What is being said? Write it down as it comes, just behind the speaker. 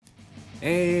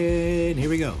And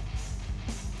here we go.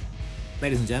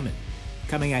 Ladies and gentlemen,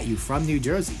 coming at you from New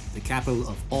Jersey, the capital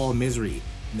of all misery,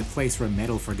 and the place where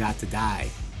metal forgot to die.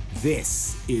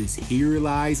 This is Here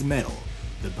Lies Metal,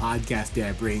 the podcast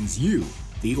that brings you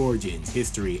the origins,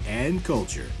 history, and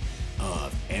culture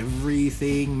of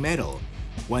everything metal.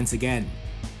 Once again,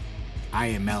 I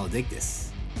am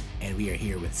Maledictus, and we are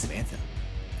here with Samantha.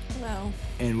 Hello.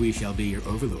 And we shall be your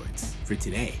overlords for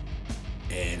today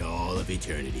and all of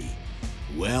eternity.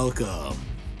 Welcome.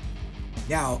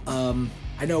 Now,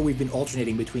 I know we've been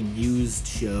alternating between news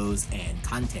shows and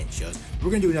content shows.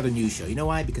 We're going to do another news show. You know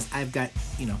why? Because I got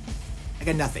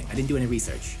nothing. I didn't do any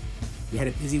research. We had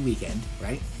a busy weekend,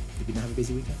 right? Did we not have a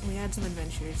busy weekend? We had some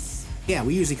adventures. Yeah,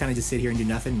 we usually kind of just sit here and do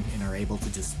nothing and are able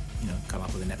to just, come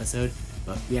up with an episode.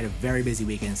 But we had a very busy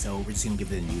weekend, so we're just going to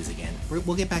give it the news again.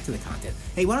 We'll get back to the content.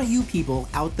 Hey, why don't you people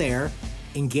out there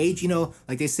engage,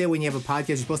 like they say when you have a podcast,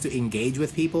 you're supposed to engage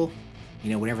with people,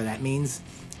 whatever that means.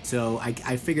 So I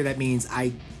figure that means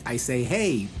I say,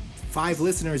 hey, 5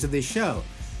 listeners of this show,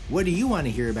 what do you want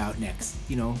to hear about next?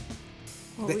 Well,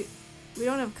 we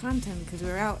don't have content because we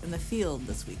were out in the field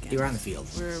this weekend. You were out in the field.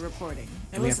 We were reporting.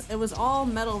 It was all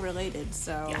metal related,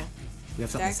 so yeah, we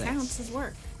have something to say. That counts as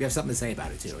work. We have something to say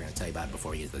about it too. We're going to tell you about it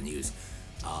before we get to the news.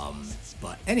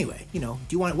 But anyway,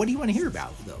 what do you want to hear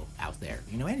about though out there?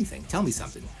 Anything. Tell me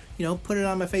something. Put it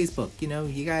on my Facebook.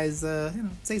 You guys,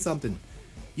 say something.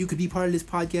 You could be part of this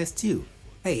podcast too.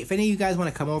 Hey, if any of you guys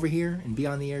want to come over here and be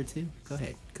on the air too, go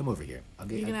ahead. Come over here.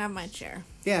 You can have my chair.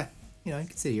 Yeah, you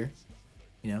can sit here.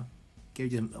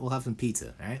 We'll have some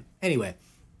pizza. All right. Anyway,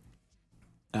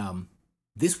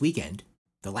 this weekend,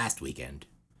 the last weekend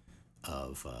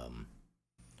of,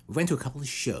 we went to a couple of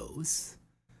shows.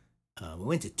 We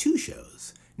went to 2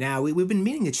 shows. Now we've been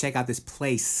meaning to check out this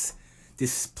place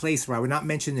where I would not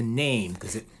mention the name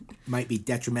because it might be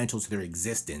detrimental to their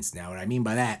existence. Now, what I mean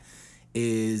by that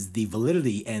is the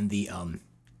validity and the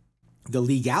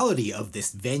legality of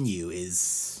this venue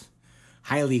is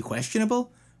highly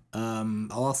questionable.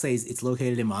 All I'll say is it's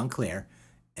located in Montclair,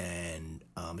 and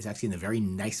it's actually in the very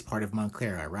nice part of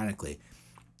Montclair, ironically.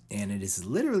 And it is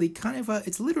literally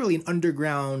it's literally an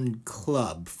underground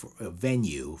club a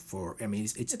venue for,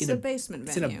 it's in a basement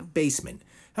venue. It's in a basement.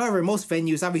 However, most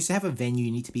venues, obviously, to have a venue,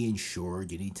 you need to be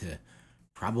insured. You need to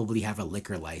probably have a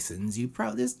liquor license. You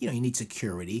need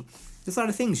security. There's a lot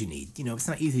of things you need. It's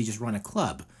not easy to just run a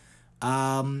club.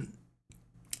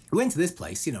 We went to this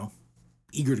place,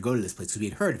 eager to go to this place because we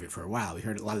had heard of it for a while. We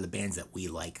heard a lot of the bands that we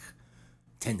like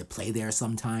tend to play there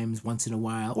sometimes, once in a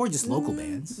while, or just local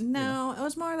bands. No, it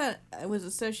was more that it was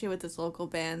associated with this local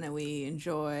band that we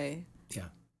enjoy. Yeah.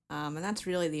 And that's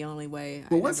really the only way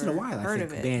Well, once in a while, I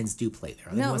think bands do play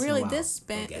there. No, really, this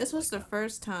was the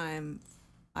first time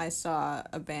I saw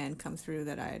a band come through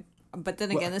that but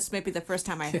then again, this may be the first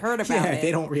time I heard about it.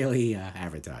 They don't really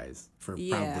advertise for probably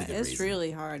good reason. It's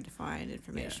really hard to find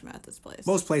information about this place.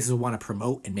 Most places will want to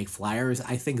promote and make flyers.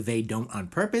 I think they don't on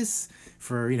purpose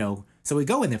for, so we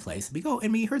go in their place. We go,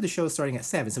 and we heard the show starting at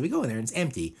 7, so we go in there and it's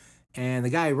empty. And the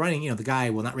guy running,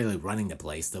 not really running the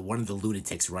place, one of the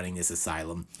lunatics running this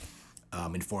asylum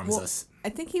informs us. I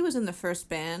think he was in the first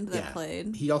band that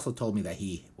played. He also told me that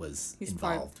he's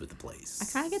involved with the place. I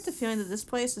kind of get the feeling that this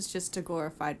place is just a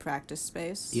glorified practice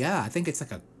space. Yeah, I think it's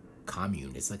like a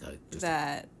commune. It's like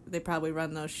they probably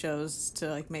run those shows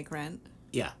to make rent.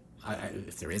 Yeah,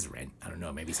 if there is rent, I don't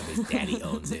know. Maybe somebody's daddy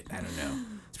owns it. I don't know.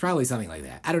 It's probably something like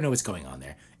that. I don't know what's going on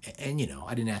there. And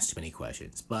I didn't ask too many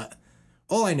questions, but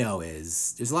all I know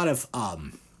is there's a lot of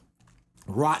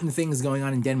rotten things going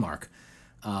on in Denmark.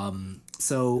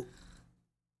 So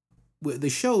the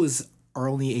shows are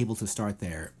only able to start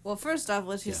there. Well, first off,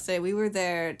 let's just say we were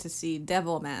there to see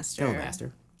Devil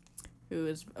Master. Who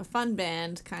is a fun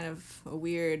band, kind of a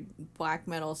weird black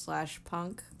metal /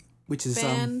 punk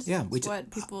band. Which is what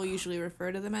people usually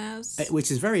refer to them as. Which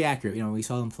is very accurate. We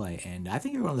saw them play, and I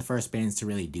think they're one of the first bands to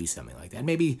really do something like that.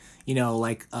 Maybe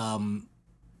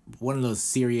one of those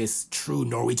serious, true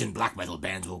Norwegian black metal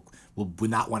bands would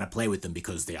not want to play with them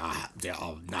because they are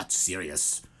not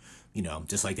serious.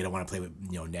 Just like they don't want to play with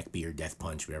Neckbeard, Death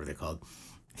Punch, whatever they're called.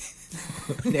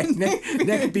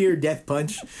 Neckbeard, Death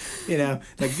Punch. They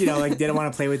don't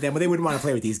want to play with them, but they wouldn't want to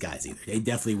play with these guys either. They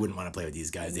definitely wouldn't want to play with these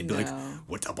guys. They'd be like,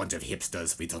 "What a bunch of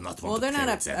hipsters! We do not want to play with them." Well,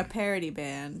 they're not a parody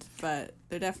band, but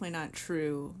they're definitely not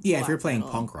true. Yeah, if you're playing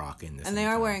metal. punk rock in this, and they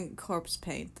are wearing corpse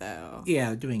paint though.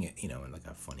 Yeah, doing it, in like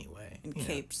a funny way. And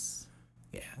capes.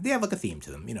 Yeah, they have like a theme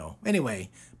to them, Anyway,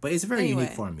 but it's a very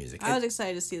unique form of music. I was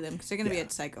excited to see them because they're going to be at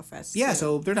Psycho Fest. Yeah,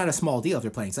 so they're not a small deal if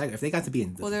they're playing Psycho. If they got to be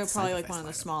in they're probably like one of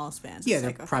the smallest bands. Yeah,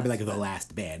 they're probably like the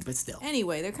last band, but still.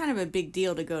 Anyway, they're kind of a big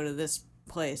deal to go to this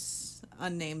place,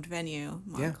 unnamed venue,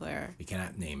 Montclair. Yeah, we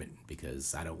cannot name it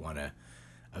because I don't want to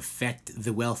affect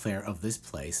the welfare of this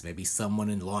place. Maybe someone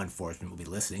in law enforcement will be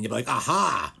listening. You'll be like,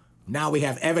 aha, now we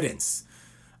have evidence.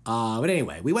 But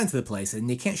anyway, we went to the place, and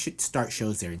they can't start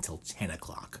shows there until 10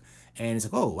 o'clock. And it's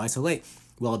like, oh, why so late?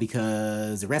 Well,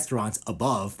 because the restaurants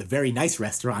above, the very nice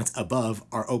restaurants above,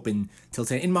 are open till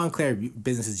 10. In Montclair,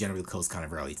 businesses generally close kind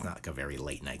of early. It's not like a very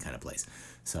late night kind of place.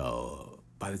 So,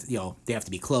 they have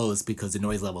to be closed because the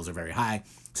noise levels are very high.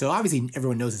 So obviously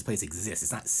everyone knows this place exists.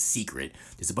 It's not secret.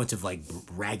 There's a bunch of like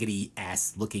raggedy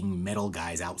ass looking metal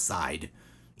guys outside,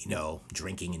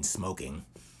 drinking and smoking.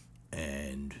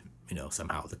 And,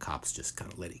 somehow the cops just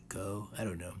kind of let it go. I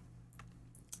don't know.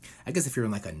 I guess if you're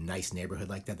in like a nice neighborhood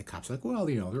like that, the cops are like, well,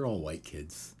 they're all white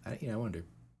kids. I wonder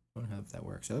how that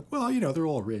works. They're like, well, they're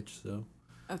all rich, so.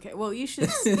 Okay, well, you should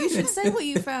say what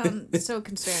you found so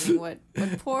concerning. What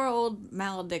poor old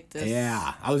Maledictus.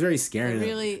 Yeah, I was very scared.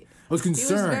 I was concerned.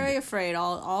 He was very afraid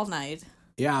all night.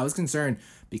 Yeah, I was concerned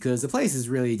because the place is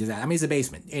really just. I mean, it's a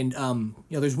basement, and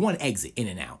there's one exit in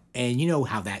and out, and you know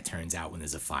how that turns out when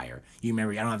there's a fire. You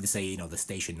remember? I don't have to say, the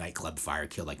Station nightclub fire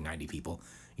killed like 90 people.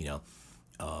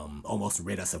 Almost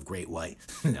rid us of Great White.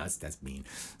 No, that's mean.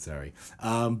 Sorry.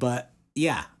 But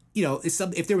yeah.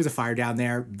 If there was a fire down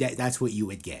there, that's what you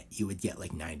would get. You would get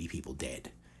like 90 people dead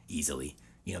easily.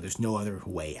 There's no other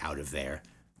way out of there.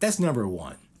 That's number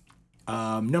one.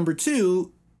 Number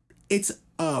two, it's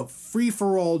a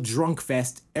free-for-all drunk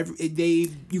fest.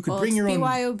 You could bring your own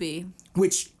BYOB,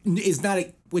 which is not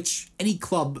which any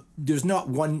club. There's not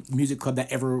one music club that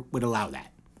ever would allow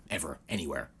that ever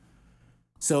anywhere.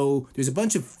 So there's a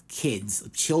bunch of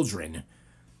children.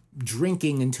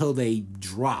 Drinking until they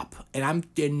drop, and I'm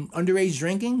in underage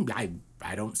drinking.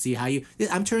 I don't see how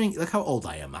I'm turning like how old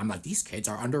I am. I'm like, these kids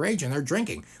are underage and they're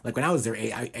drinking. Like when I was their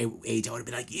age, I would have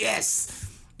been like, yes,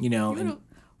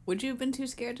 Would you have been too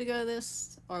scared to go to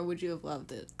this, or would you have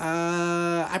loved it?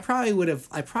 I probably would have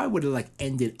like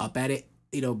ended up at it.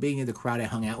 Being in the crowd I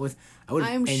hung out with, I would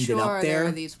have ended sure up there. There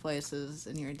were these places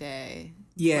in your day.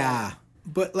 Yeah,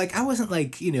 but like I wasn't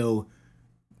like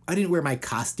I didn't wear my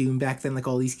costume back then like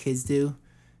all these kids do.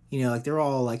 Like they're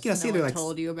all like, say they're like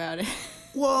told you about it.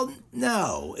 Well,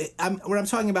 no. What I'm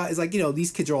talking about is like,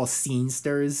 these kids are all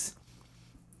scenesters.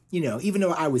 Even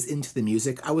though I was into the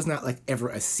music, I was not like ever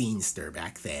a scenester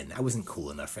back then. I wasn't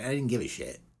cool enough. I didn't give a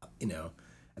shit. I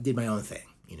did my own thing.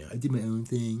 I did my own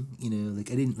thing.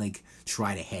 Like I didn't like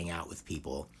try to hang out with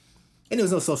people. And there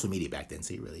was no social media back then,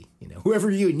 so you really, whoever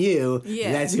you knew,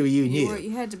 that's who you knew.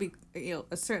 You had to be,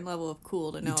 a certain level of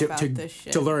cool to know about this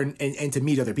shit. To learn and to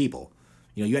meet other people.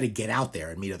 You had to get out there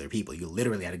and meet other people. You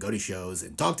literally had to go to shows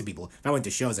and talk to people. If I went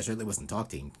to shows, I certainly wasn't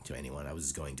talking to anyone. I was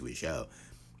just going to a show,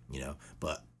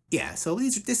 But, yeah, so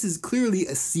this is clearly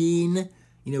a scene,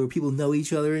 where people know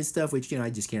each other and stuff, which, I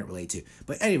just can't relate to.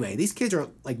 But anyway, these kids are,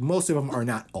 like, most of them are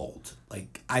not old.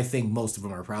 Like, I think most of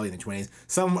them are probably in their 20s.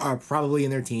 Some are probably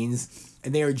in their teens.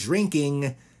 And they are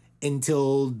drinking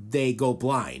until they go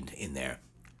blind in there.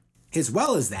 As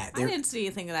well as that, I didn't see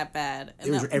anything that bad.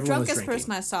 And the drunkest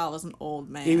person I saw was an old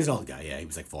man. He was an old guy, yeah. He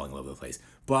was like falling all over the place.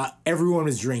 But everyone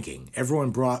was drinking. Everyone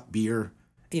brought beer.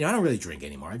 I don't really drink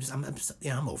anymore.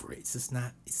 I'm over it. It's just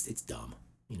not. It's dumb.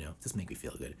 It just make me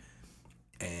feel good.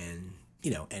 And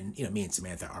me and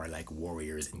Samantha are like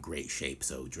warriors in great shape.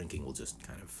 So drinking will just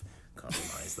kind of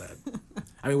compromise that.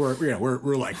 I mean,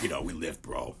 we're like, we live,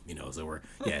 bro. So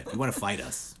if you want to fight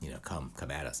us, come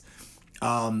at us.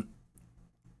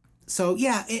 So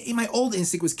yeah, my old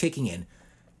instinct was kicking in,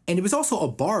 and it was also a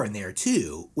bar in there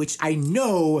too, which I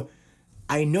know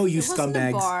you scumbags. It wasn't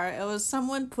a bar. It was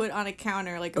someone put on a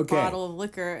counter like a bottle of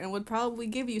liquor and would probably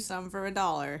give you some for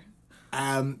 $1.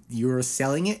 You're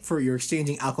selling it you're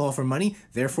exchanging alcohol for money.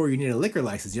 Therefore, you need a liquor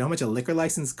license. You know how much a liquor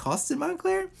license costs in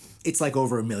Montclair? It's like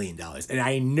over $1 million, and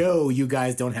I know you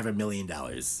guys don't have $1 million.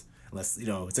 Unless,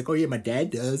 it's like, oh yeah, my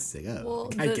dad does.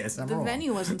 Like, I guess I'm wrong. The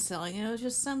venue wasn't selling it. It was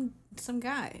just some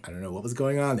guy. I don't know what was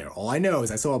going on there. All I know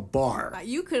is I saw a bar.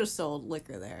 You could have sold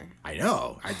liquor there. I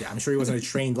know. I'm sure he wasn't a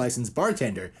trained licensed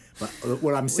bartender. But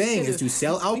what I'm saying is to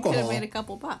sell alcohol. We could have made a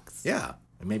couple bucks. Yeah,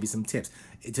 and maybe some tips.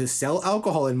 To sell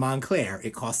alcohol in Montclair,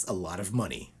 it costs a lot of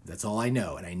money. That's all I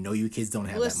know. And I know you kids don't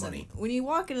have that money. When you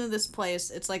walk into this place,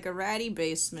 it's like a ratty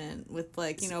basement with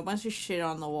like, a bunch of shit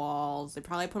on the walls. They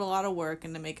probably put a lot of work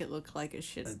in to make it look like a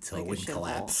shit. Until it wouldn't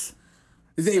collapse.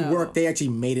 They actually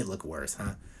made it look worse,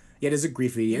 huh? Yeah, there's a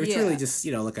graffiti. It's really just,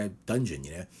 like a dungeon,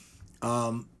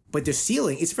 But the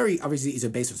ceiling, it's a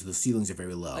basement, so the ceilings are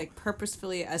very low. Like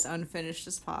purposefully as unfinished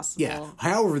as possible. Yeah.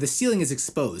 However, the ceiling is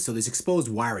exposed, so there's exposed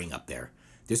wiring up there.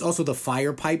 There's also the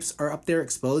fire pipes are up there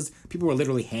exposed. People were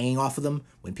literally hanging off of them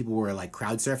when people were like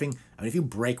crowd surfing. I mean, if you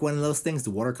break one of those things,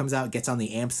 the water comes out, gets on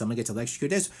the amp, someone gets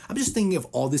electrocuted. I'm just thinking of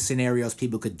all the scenarios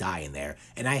people could die in there.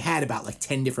 And I had about like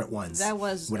 10 different ones that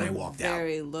was when I walked out.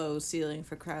 Very low ceiling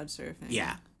for crowd surfing.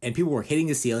 Yeah. And people were hitting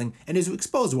the ceiling, and there's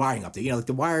exposed wiring up there. You know, like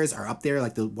the wires are up there,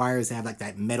 like the wires have like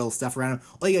that metal stuff around them.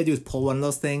 All you gotta do is pull one of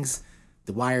those things,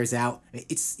 the wire's out.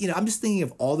 It's, you know, I'm just thinking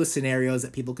of all the scenarios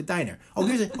that people could die in there.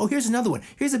 Here's another one.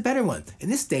 Here's a better one. In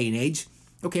this day and age,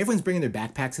 okay, everyone's bringing their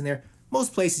backpacks in there.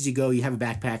 Most places you go, you have a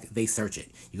backpack, they search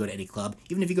it. You go to any club,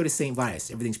 even if you go to St.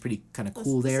 Vitus, everything's pretty kind of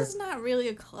cool there. This is not really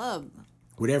a club.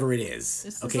 Whatever it is.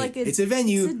 This okay, is like it's a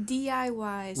venue. It's a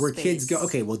DIY where space. Kids go,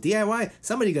 okay, well, DIY,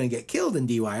 somebody's going to get killed in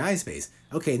DIY space.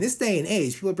 Okay, in this day and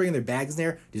age, people are bringing their bags in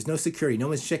there. There's no security. No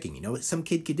one's checking. You know what some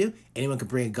kid could do? Anyone can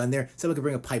bring a gun there. Someone could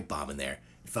bring a pipe bomb in there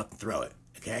and fucking throw it,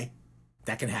 okay?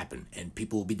 That can happen, and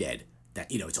people will be dead.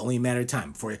 That, you know, it's only a matter of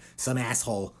time before some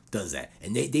asshole does that.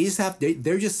 And they just have,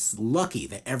 they're just lucky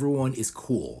that everyone is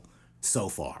cool so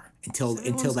far. Until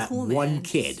that cool, one man.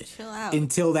 kid. Just chill out.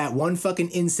 Until that one fucking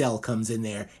incel comes in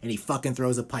there and he fucking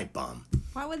throws a pipe bomb.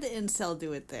 Why would the incel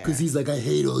do it there? Because he's like, I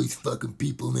hate all these fucking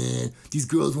people, man. These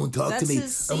girls won't talk to me.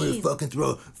 I'm going to fucking throw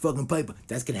a fucking pipe bomb.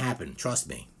 That's going to happen. Trust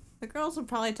me. The girls would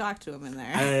probably talk to him in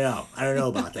there. I don't know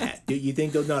about that. Do you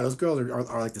think those girls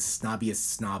are like the snobbiest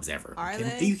snobs ever? Are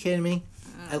they? Are you kidding me?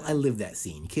 I live that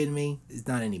scene. You kidding me? It's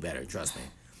not any better. Trust me.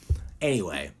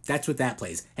 Anyway, that's what that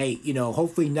plays. Hey, you know,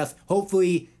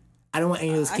 hopefully I don't want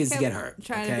any of those kids to get hurt.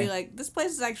 Trying to be like, this place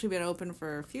has actually been open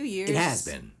for a few years. It has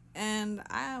been. And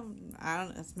I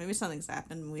don't know, maybe something's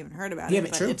happened and we haven't heard about it,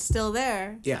 but true. It's still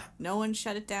there. Yeah. No one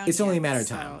shut it down It's yet, only a matter of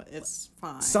time. So it's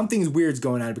fine. Something weird's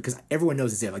going on because everyone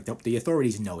knows it's there. Like the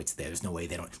authorities know it's there. There's no way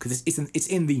they don't, because it's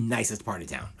in the nicest part of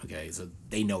town. Okay, so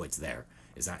they know it's there.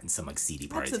 It's not in some like seedy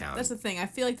part of town. That's the thing. I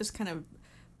feel like this kind of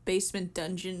basement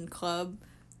dungeon club,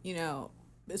 you know,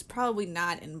 is probably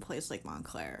not in a place like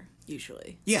Montclair.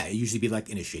 Usually. Yeah, it usually be like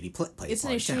in a shitty place. It's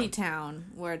in a shitty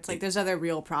town where it's like there's other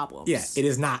real problems. Yeah, it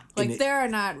is not. Like there are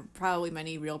not probably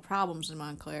many real problems in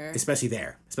Montclair. Especially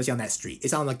there. Especially on that street.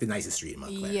 It's on like the nicest street in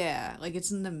Montclair. Yeah, like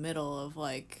it's in the middle of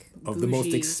like of the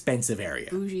most expensive area.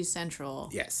 Bougie Central.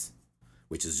 Yes.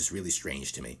 Which is just really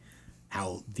strange to me.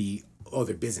 How the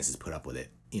other businesses put up with it.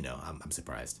 You know, I'm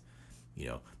surprised. You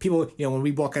know, people, you know, when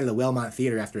we walk out of the Wellmont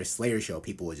Theater after a Slayer show,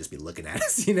 people would just be looking at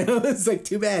us, you know? It's like,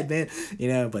 too bad, man. You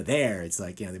know, but there, it's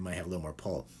like, you know, they might have a little more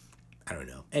pull. I don't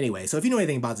know. Anyway, so if you know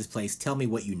anything about this place, tell me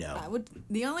what you know.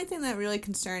 The only thing that really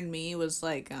concerned me was,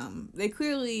 like, they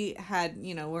clearly had,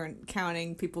 you know, weren't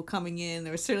counting people coming in.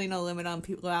 There was certainly no limit on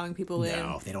people allowing people in.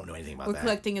 No, they don't know anything about that. We're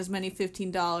collecting as many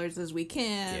 $15 as we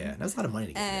can. Yeah, that's a lot of money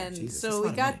to get and there. Jesus, so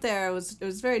we got there. It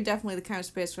was very definitely the kind of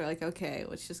space where, like, okay,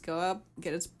 let's just go up,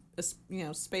 get a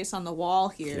space on the wall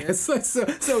here. Yeah,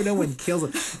 so no one kills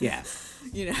it. Yeah.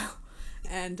 You know.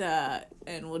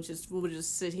 And we'll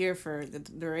just sit here for the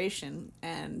duration.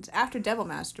 And after Devil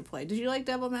Master played, did you like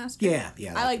Devil Master? Yeah.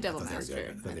 I like Devil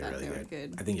Master. I thought they were really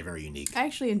good. I think they're very unique. I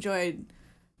actually enjoyed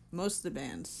most of the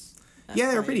bands. Yeah,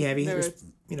 they were pretty heavy.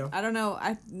 You know, I don't know.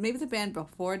 Maybe the band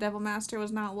before Devil Master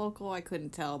was not local. I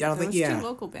couldn't tell. But I don't think. Yeah, two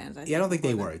local bands. I don't think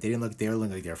they were. They didn't look. They were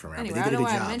looking like they were from around. Anyway, but they did I don't a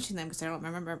good know job. why I mentioned them because I don't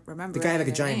remember. The guy had like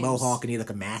a giant names. mohawk and he had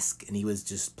like a mask and he was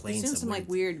just playing some like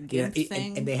weird gimp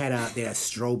thing. And they had a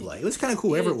strobe light. It was kind of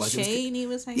cool. Whatever it was. Chain he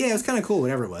was hanging. Yeah, it was kind of cool.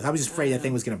 Whatever it was. I was just afraid that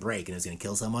thing was gonna break and it was gonna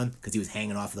kill someone because he was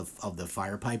hanging off of the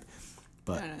fire pipe.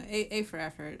 But I don't know. A for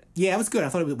effort. Yeah, it was good. I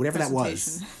thought whatever that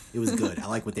was, it was good. I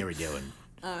like what they were doing.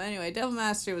 Anyway, Devil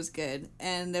Master was good,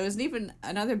 and there was even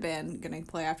another band gonna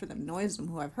play after them, Noisem,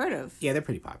 who I've heard of. Yeah, they're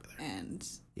pretty popular. And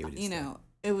you know,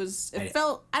 it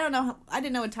felt, I don't know, I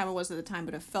didn't know what time it was at the time,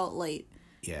 but it felt late.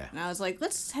 Yeah. And I was like,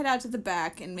 let's head out to the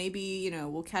back, and maybe, you know,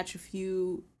 we'll catch a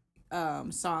few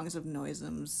songs of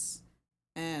Noisem's,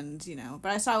 and you know,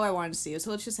 but I saw what I wanted to see, so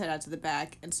let's just head out to the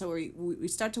back. And so we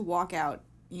start to walk out,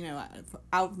 you know,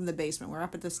 out from the basement. We're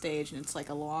up at the stage, and it's like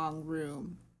a long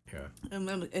room. Yeah.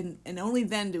 And only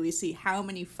then do we see how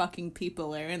many fucking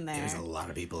people are in there. There's a lot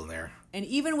of people in there. And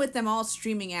even with them all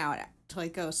streaming out to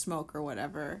like go smoke or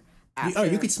whatever.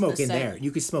 You could smoke in there. You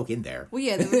could smoke in there. Well,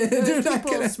 yeah, there were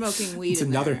people smoking weed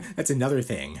there. That's another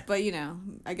thing. But, you know,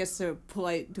 I guess they're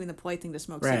doing the polite thing to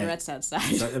smoke cigarettes outside.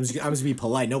 So I'm just going to be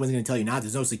polite. No one's going to tell you not.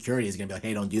 There's no security. It's going to be like,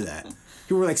 hey, don't do that.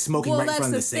 People were like smoking right in front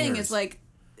of the singers. Well, that's the thing. It's like,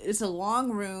 it's a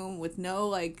long room with no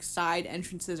like side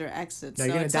entrances or exits. No,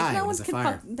 you're gonna die. Like, when there's a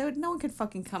fire. No one could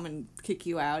fucking come and kick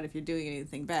you out if you're doing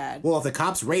anything bad. Well, if the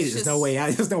cops raid it, there's no way out.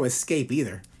 There's no escape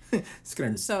either. It's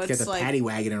gonna get the paddy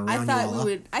wagon around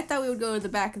I thought we would go to the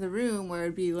back of the room where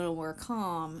it'd be a little more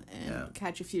calm and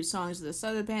catch a few songs of this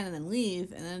other band and then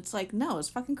leave. And then it's like, no, it's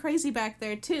fucking crazy back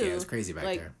there too. Yeah, it's crazy back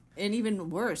there. And even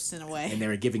worse in a way. And they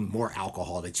were giving more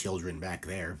alcohol to children back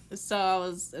there.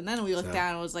 And then we looked down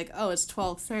and it was like, oh, it's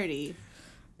 12:30.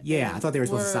 Yeah, I thought they were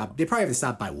supposed to stop. They probably have to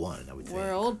stop by 1, I would think.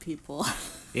 We're old people.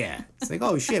 Yeah. It's like,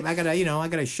 oh shit, I got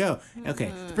a show.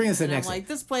 Okay, let's bring us to the next one. I'm like,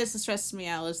 this place is stressing me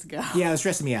out, let's go. Yeah, it was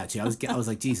stressing me out too. I was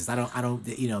like, Jesus, I don't,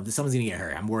 someone's gonna get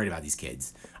hurt. I'm worried about these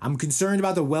kids. I'm concerned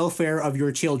about the welfare of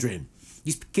your children.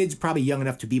 These kids are probably young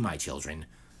enough to be my children,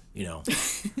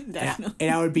 Definitely.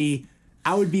 And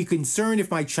I would be concerned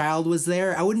if my child was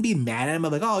there. I wouldn't be mad at him.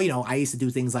 I'm like, oh, I used to do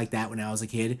things like that when I was a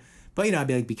kid. But, I'd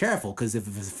be like, be careful, because if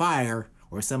it's a fire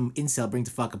or some incel brings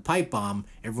a fucking pipe bomb,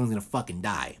 everyone's going to fucking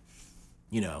die.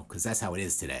 Because that's how it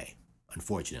is today.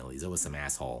 Unfortunately, there was some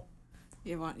asshole.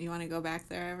 You want to go back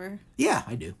there ever? Yeah,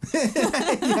 I do. Yeah,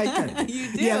 I kind of do.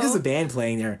 You do? Yeah, if there's a band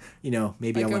playing there,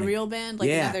 maybe like I want a real band? Like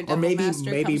yeah, another Devil or maybe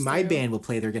Master my band will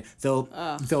play there again. So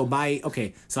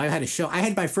I had a show. I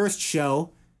had my first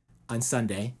show on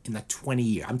Sunday in like 20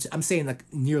 years. I'm saying like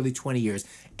nearly 20 years.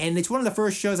 And it's one of the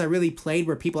first shows I really played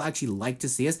where people actually like to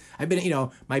see us. I've been,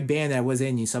 my band that I was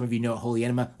in, some of you know Holy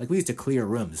Enema, like we used to clear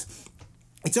rooms.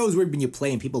 It's always weird when you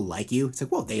play and people like you. It's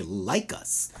like, whoa, they like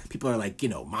us. People are like,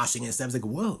 moshing and stuff. It's like,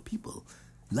 whoa, people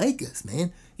like us,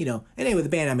 man. And anyway, the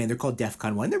band I'm in, they're called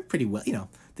DEFCON 1. They're pretty well,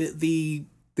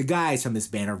 the guys from this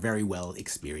band are very well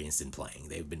experienced in playing.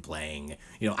 They've been playing,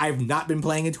 I've not been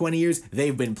playing in 20 years.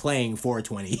 They've been playing for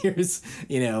 20 years,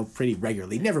 pretty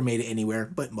regularly. Never made it anywhere,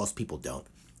 but most people don't,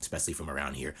 especially from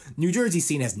around here. New Jersey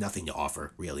scene has nothing to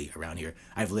offer, really, around here.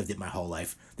 I've lived it my whole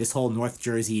life. This whole North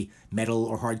Jersey metal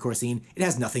or hardcore scene, it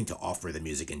has nothing to offer the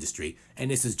music industry.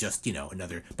 And this is just,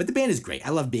 another... But the band is great. I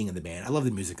love being in the band. I love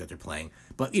the music that they're playing.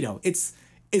 But,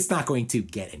 it's not going to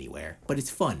get anywhere. But it's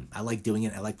fun. I like doing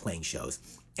it. I like playing shows.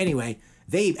 Anyway,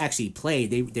 they actually played,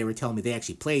 they were telling me they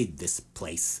actually played this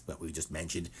place that we just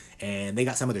mentioned, and they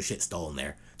got some of their shit stolen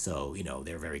there. So,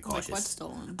 they're very cautious. Like what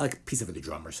stolen? Like a piece of the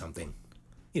drum or something.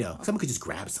 Someone could just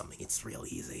grab something. It's real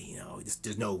easy,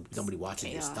 there's nobody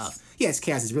watching your stuff. Yeah, it's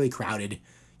chaos. It's really crowded.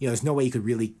 There's no way you could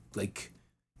really,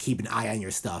 keep an eye on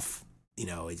your stuff.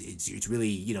 It's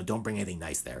really, don't bring anything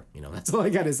nice there. That's all I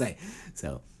gotta say.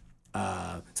 So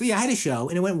yeah, I had a show,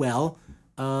 and it went well.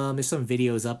 There's some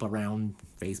videos up around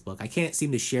Facebook. I can't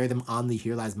seem to share them on the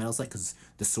Here Lies Metal site because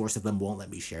the source of them won't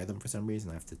let me share them for some reason.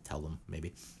 I have to tell them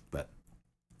maybe, but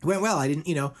it went well. I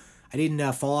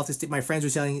didn't fall off the stage. My friends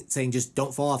were saying just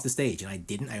don't fall off the stage, and I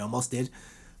didn't. I almost did.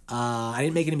 I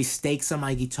didn't make any mistakes on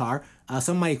my guitar.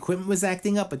 Some of my equipment was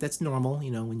acting up, but that's normal.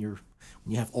 When you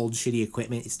have old shitty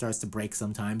equipment, it starts to break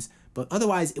sometimes. But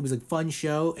otherwise, it was a fun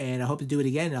show, and I hope to do it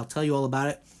again. And I'll tell you all about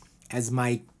it as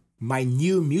my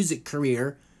new music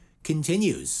career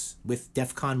continues with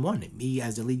DEFCON 1. Me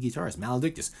as the lead guitarist,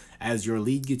 Maledictus as your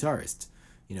lead guitarist.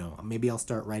 Maybe I'll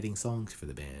start writing songs for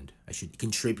the band. I should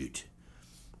contribute.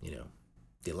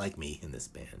 They like me in this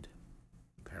band,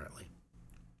 apparently.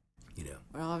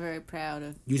 We're all very proud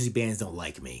of... Usually bands don't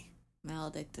like me.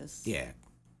 Maledictus. Yeah.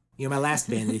 My last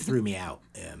band, they threw me out.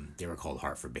 They were called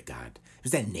Heart for Bait. God, it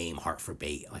was that name, Heart for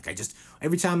Bait.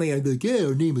 Every time I'd be like, yeah,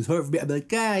 our name is Heart for Bait. I'd be like,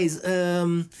 guys,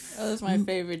 that was my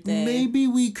favorite day. Maybe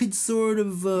we could sort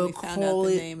of we found out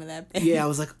the name of that band. Yeah, I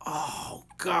was like, oh,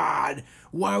 God,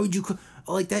 why would you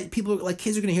like that? People,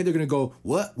 kids are going to hear, they're going to go,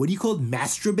 what? What do you call it?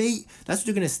 Masturbate? That's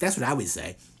what I would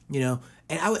say, And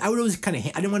I would always kind of,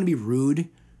 I didn't want to be rude.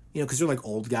 Because they're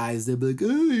old guys. They'd be like,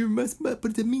 oh, you must, but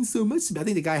that means so much to me. I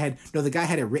think the guy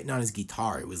had it written on his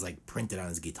guitar. It was printed on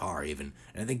his guitar even.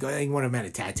 And I think one of them had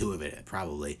a tattoo of it,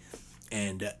 probably.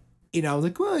 And, I was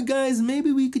like, well, guys,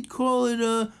 maybe we could call it,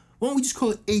 why don't we just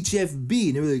call it HFB?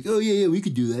 And they were like, oh, yeah, we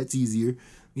could do that. It's easier.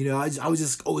 I was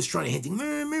just always trying to hint,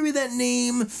 maybe that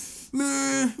name,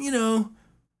 and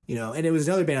it was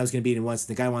another band I was going to be in once.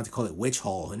 And the guy wanted to call it Witch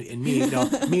Hole. And me,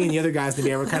 me and the other guys in the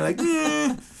band were kind of like,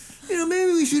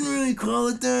 maybe we shouldn't really call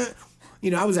it that.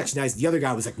 I was actually nice. The other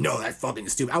guy was like, no, that fucking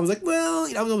is stupid. I was like, well,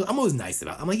 I'm always nice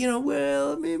about it. I'm like,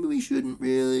 well, maybe we shouldn't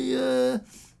really,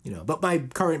 But my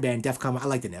current band, DEFCON, I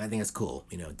like the name. I think it's cool.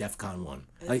 DEFCON 1.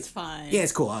 It's fine. Yeah,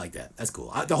 it's cool. I like that. That's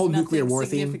cool. The whole nuclear war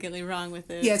theme. Nothing significantly wrong with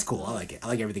it. Yeah, it's cool. I like it. I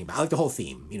like everything about it. I like the whole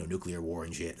theme. Nuclear war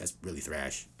and shit. That's really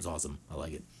thrash. It's awesome. I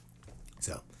like it.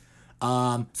 So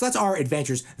that's our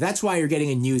adventures. That's why you're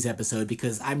getting a news episode,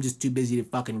 because I'm just too busy to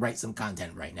fucking write some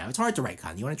content right now. It's hard to write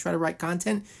content. You want to try to write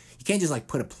content? You can't just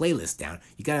put a playlist down.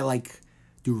 You gotta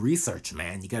do research,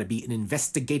 man. You gotta be an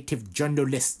investigative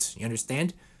journalist. You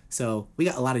understand? So we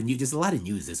got a lot of news. There's a lot of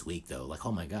news this week though.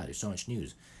 Oh my God, there's so much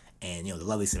news. And, the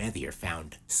lovely Samantha here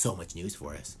found so much news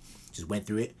for us. Just went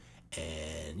through it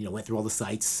and, went through all the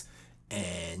sites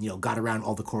and, got around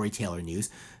all the Corey Taylor news.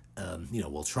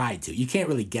 We'll try to. You can't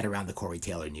really get around the Corey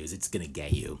Taylor news. It's going to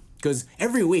get you. Because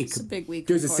every week... It's a big week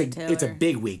for Corey Taylor. It's a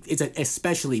big week. It's an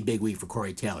especially big week for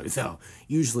Corey Taylor. So,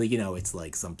 usually, it's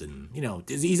like something,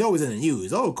 he's always in the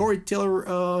news. Oh, Corey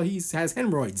Taylor, he has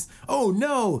hemorrhoids. Oh,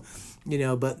 no.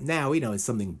 But now, it's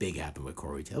something big happened with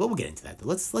Corey Taylor. But we'll get into that. But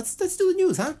let's do the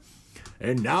news, huh?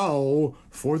 And now,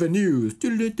 for the news.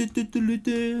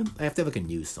 I have to have like a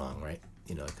news song, right?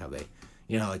 Like how they...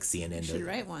 like CNN does. You should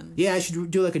write one. Yeah, I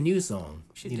should do like a news song.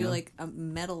 You should do like a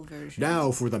metal version.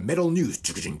 Now for the metal news.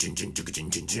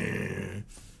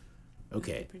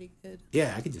 Okay. Pretty good.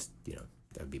 Yeah, I could just,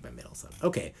 that would be my metal song.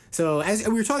 Okay, so as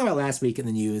we were talking about last week in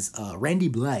the news, Randy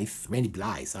Blythe,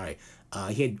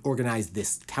 he had organized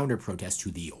this counter-protest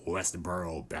to the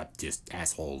Westboro Baptist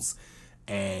assholes.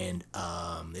 And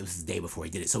it was the day before he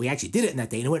did it. So he actually did it in that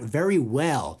day, and it went very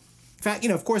well. In fact,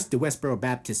 of course, the Westboro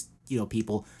Baptist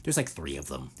people, there's like 3 of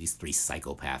them, these 3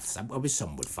 psychopaths. I wish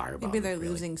someone would firebomb. Maybe they're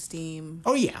losing steam.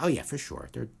 Oh yeah, for sure.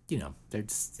 They're, they're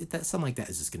just, something like that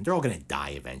is just they're all gonna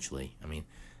die eventually. I mean,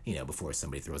 before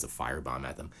somebody throws a firebomb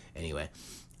at them. Anyway,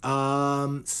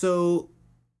 so,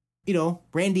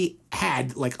 Randy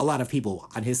had like a lot of people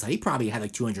on his side. He probably had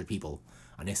like 200 people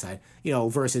on his side,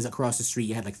 versus across the street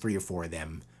you had like 3 or 4 of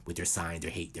them with their signs,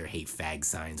 their hate fag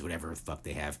signs, whatever the fuck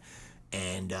they have.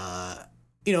 And,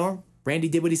 Randy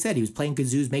did what he said. He was playing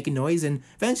kazoos, making noise, and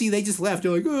eventually they just left.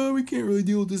 They're like, oh, we can't really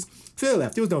deal with this. So they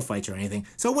left. There was no fights or anything.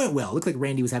 So it went well. It looked like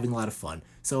Randy was having a lot of fun.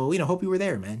 So, hope you were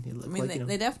there, man.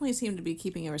 They definitely seem to be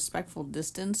keeping a respectful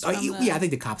distance from yeah, I think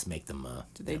the cops make them...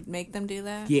 Did they make them do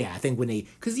that? Yeah, I think when they...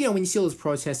 Because, when you see all those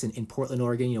protests in Portland,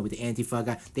 Oregon, with the Antifa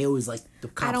guy, they always, like... The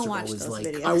cops are always like...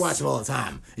 Videos. I watch them all the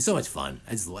time. It's so much fun.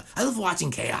 I love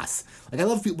watching chaos. Like, I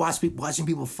love watching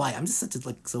people fight. I'm just such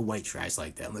a, so white trash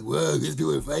like that. I'm like, whoa, these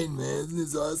people are fighting, man. Isn't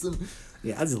this awesome?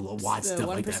 Yeah, I just watch stuff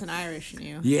like that. 1% Irish in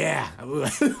you. Yeah, I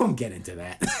won't get into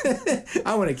that.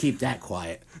 I want to keep that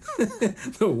quiet.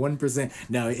 The 1%.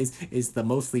 No, it's the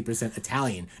mostly percent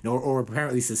Italian, or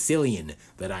apparently Sicilian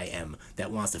that I am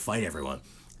that wants to fight everyone.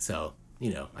 So,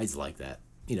 I just like that.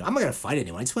 I'm not gonna fight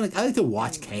anyone. I like to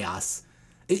watch chaos.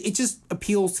 It just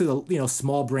appeals to the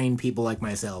small brain people like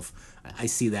myself. I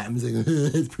see that. I'm just like,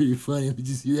 that's pretty funny. Did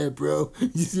you see that, bro?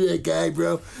 Did you see that guy,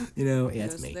 bro?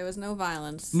 It's me. There was no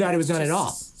violence. No, there was none at all.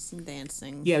 Some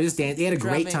dancing. Yeah, it was just dancing. They had a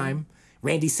great time.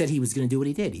 Randy said he was going to do what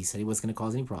he did. He said he wasn't going to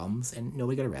cause any problems, and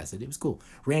nobody got arrested. It was cool.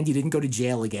 Randy didn't go to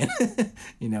jail again,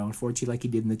 unfortunately, like he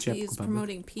did in the Czech Republic. He's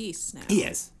promoting peace now. He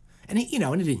is. And he didn't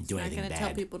do anything bad. He's not going to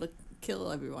tell people to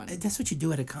kill everyone. That's what you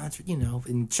do at a concert,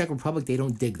 In Czech Republic, they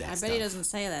don't dig that stuff. I bet he doesn't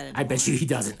say that anymore. I bet you he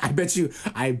doesn't.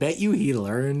 I bet you he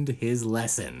learned his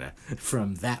lesson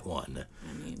from that one.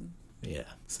 I mean... Yeah,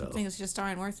 so... Things just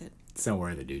aren't worth it. It's not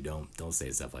worth it, dude. Don't say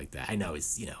stuff like that. I know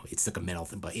it's like a mental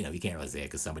thing, but you can't really say it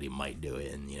because somebody might do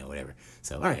it and whatever.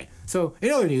 So all right. So in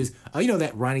other news,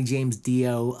 that Ronnie James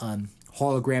Dio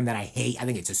hologram that I hate. I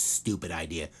think it's a stupid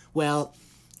idea. Well,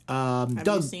 have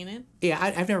you seen it? Yeah,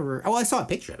 I've never. Well, I saw a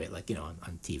picture of it,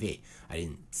 on TV. I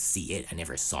didn't see it. I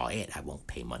never saw it. I won't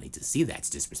pay money to see that. It's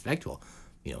disrespectful,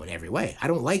 in every way. I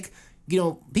don't like,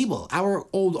 people. Our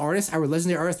old artists, our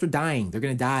legendary artists, are dying. They're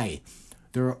gonna die.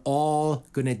 They're all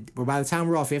gonna, by the time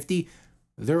we're all 50,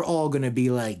 they're all gonna be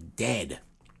dead,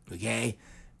 okay?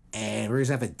 And we're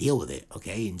just gonna have to deal with it,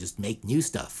 okay? And just make new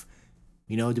stuff.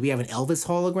 Do we have an Elvis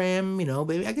hologram?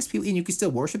 Maybe, I guess people, and you can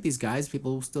still worship these guys.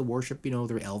 People still worship, their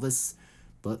Elvis.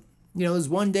 But, there's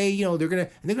one day, they're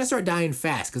gonna start dying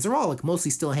fast because they're all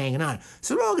mostly still hanging on.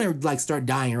 So they're all gonna start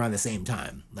dying around the same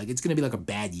time. It's gonna be a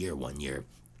bad year one year.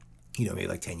 Maybe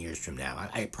 10 years from now.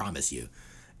 I promise you.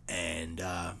 And,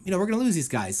 we're going to lose these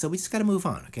guys, so we just got to move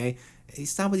on, okay?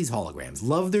 Stop with these holograms.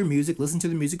 Love their music. Listen to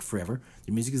their music forever.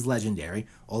 Their music is legendary.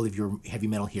 All of your heavy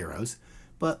metal heroes.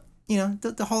 But,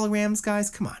 the holograms, guys,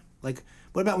 come on.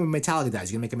 What about when Metallica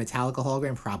dies? You going to make a Metallica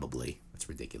hologram? Probably. That's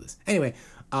ridiculous. Anyway,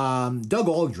 Doug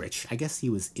Aldrich. I guess he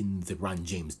was in the Ron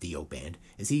James Dio band.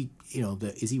 Is he,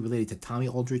 is he related to Tommy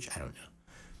Aldrich? I don't know.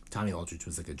 Tommy Aldrich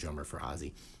was a drummer for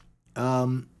Ozzy.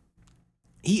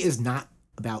 He is not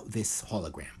about this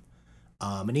hologram.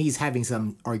 And he's having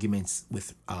some arguments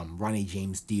with Ronnie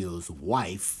James Dio's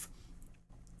wife,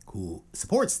 who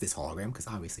supports this hologram, because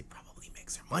obviously probably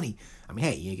makes her money. I mean,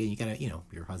 hey, you gotta,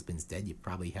 your husband's dead, you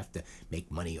probably have to make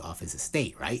money off his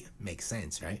estate, right? Makes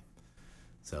sense, right?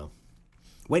 So,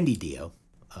 Wendy Dio,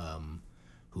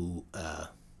 who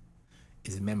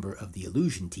is a member of the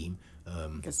Illusion team.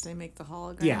 Guess they make the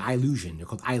hologram. Yeah, Illusion. They're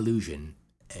called Illusion.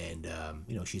 And,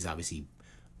 she's obviously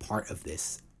part of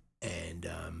this and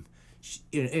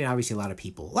and obviously a lot of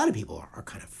people are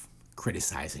kind of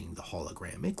criticizing the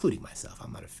hologram, including myself.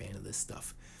 I'm not a fan of this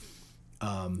stuff.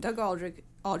 Doug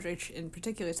Aldrich in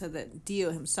particular said that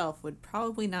Dio himself would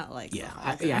probably not like.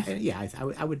 I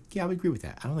would agree with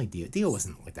that. I don't think Dio. Dio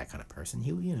wasn't like that kind of person.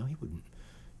 He wouldn't.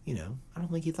 I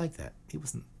don't think he'd like that. He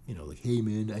wasn't. Like, hey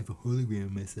man, I have a hologram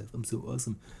of myself. I'm so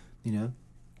awesome.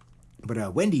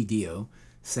 But Wendy Dio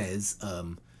says,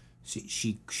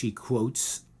 she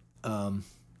quotes.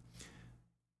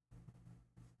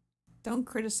 Don't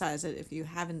criticize it if you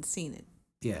haven't seen it.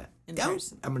 Yeah. I'm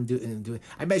going to do it.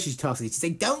 I bet she talks like, she's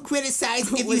like, don't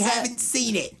criticize if you haven't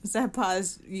seen it. Was that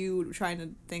pause you trying to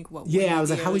think what? Yeah, I was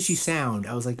like, how would she sound?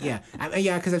 I was like, yeah.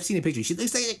 Because I've seen a picture. She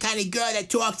looks like the kind of girl that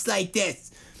talks like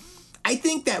this. I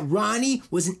think that Ronnie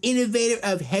was an innovator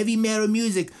of heavy metal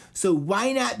music, so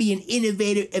why not be an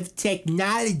innovator of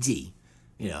technology?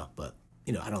 But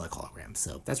I don't like holograms,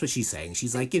 so that's what she's saying.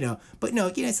 She's like, but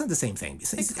no, it's not the same thing.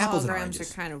 It's apples and oranges.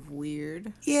 Holograms are kind of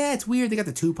weird. Yeah, it's weird. They got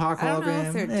the Tupac hologram. I don't know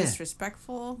if they're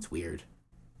disrespectful. It's weird.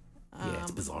 Yeah, it's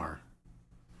bizarre.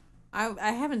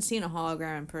 I haven't seen a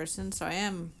hologram in person, so I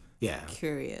am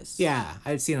curious. Yeah,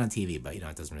 I've seen it on TV, but it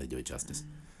doesn't really do it justice.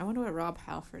 I wonder what Rob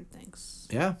Halford thinks.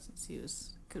 Yeah, since he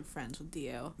was good friends with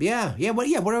Dio. Yeah. What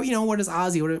is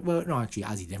Ozzy? No, actually,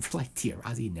 Ozzy never liked Dio.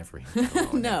 Ozzy never.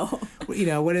 No.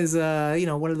 What is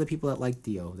what are the people that like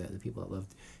Dio, the people that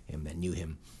loved him, that knew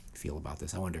him, feel about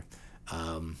this? I wonder.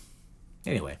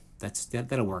 Anyway,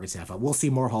 that'll work itself out. We'll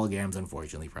see more holograms,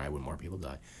 unfortunately, probably when more people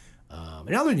die.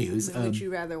 In other news, would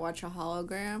you rather watch a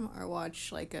hologram or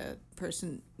watch like a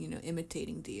person,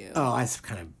 imitating Dio? Oh, that's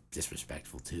kind of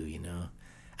disrespectful too,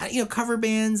 cover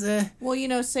bands.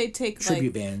 Well, say take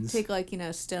tribute bands. Take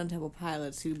Stone Temple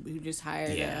Pilots, who just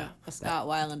hired a Scott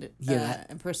Weiland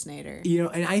impersonator.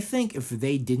 And I think if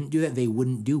they didn't do that, they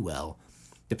wouldn't do well.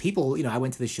 The people, I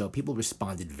went to the show. People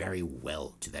responded very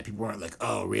well to that. People weren't like,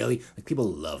 "Oh, really?" Like people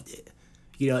loved it.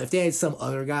 If they had some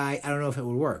other guy, I don't know if it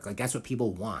would work. Like that's what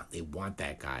people want. They want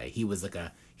that guy. He was like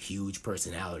a huge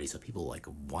personality, so people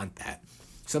want that.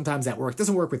 Sometimes that works.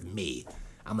 Doesn't work with me.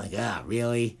 I'm like,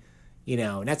 really?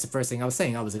 And that's the first thing I was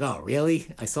saying. I was like, oh, really?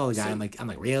 I saw the guy. So I'm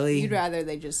like, really? You'd rather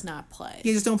they just not play.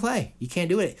 You just don't play. You can't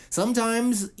do it.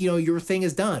 Sometimes, your thing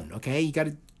is done, okay? You got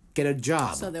to get a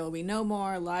job. So there will be no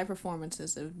more live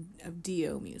performances of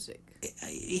Dio music.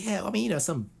 Yeah,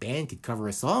 some band could cover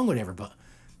a song, whatever, but,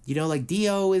 like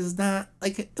Dio is not,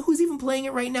 who's even playing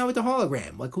it right now with the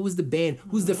hologram? Like, who's the band?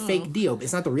 Who's the fake Dio?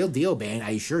 It's not the real Dio band,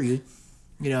 I assure you.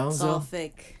 It's all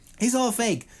fake. He's all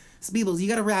fake. So people, you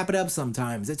got to wrap it up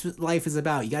sometimes. That's what life is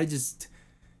about. You got to just,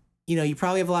 you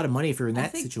probably have a lot of money if you're in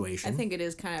that situation. I think it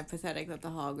is kind of pathetic that the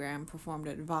hologram performed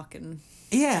at Wacken.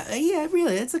 Yeah,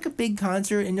 really. It's like a big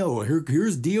concert, and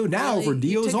here's Dio now for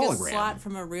Dio's hologram. You took a slot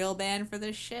from a real band for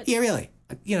this shit? Yeah, really.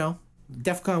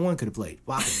 DEFCON 1 could have played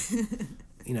Wacken.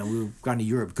 We've gone to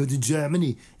Europe, go to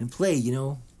Germany, and play,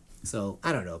 So,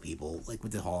 I don't know, people,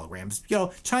 with the holograms.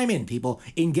 Chime in, people.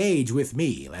 Engage with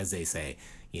me, as they say,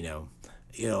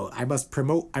 I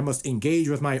must engage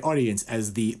with my audience,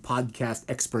 as the podcast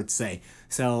experts say.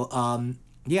 So,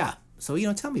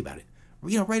 So, tell me about it.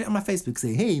 Write it on my Facebook,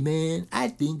 say, hey, man, I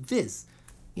think this.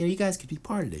 You guys could be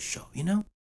part of this show,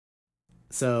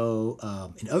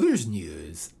 So, in others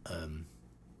news,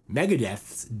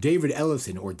 Megadeth's David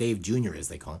Ellefson, or Dave Jr. as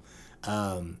they call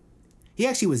him, he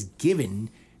actually was given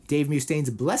Dave Mustaine's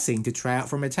blessing to try out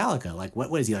for Metallica.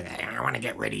 What is he like? I want to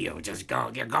get rid of you. Just go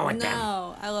with them.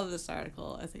 No, I love this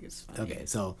article. I think it's funny. Okay,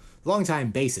 so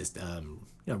longtime bassist,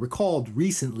 recalled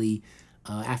recently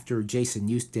after Jason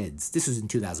Newsted's. This was in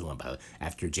 2001, by the way.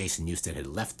 After Jason Newsted had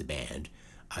left the band,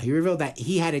 he revealed that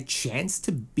he had a chance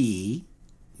to be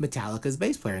Metallica's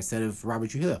bass player instead of Robert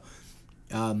Trujillo.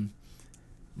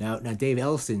 Now Dave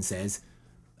Ellefson says,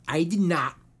 I did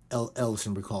not.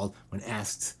 Ellefson recalled when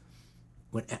asked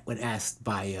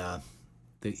by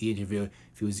the interviewer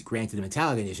if he was granted a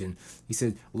Metallica edition. He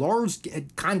said, Lars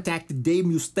had contacted Dave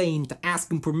Mustaine to ask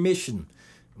him permission.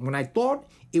 When I thought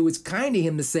it was kind of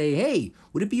him to say, hey,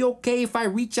 would it be okay if I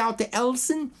reach out to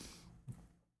Ellefson?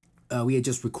 We had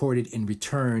just recorded and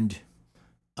returned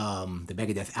the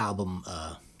Megadeth album,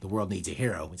 The World Needs a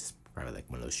Hero, which is probably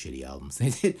one of those shitty albums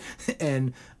they did.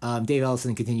 And Dave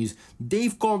Ellefson continues,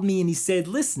 Dave called me and he said,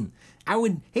 listen, I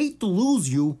would hate to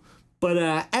lose you,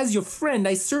 but as your friend,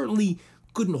 I certainly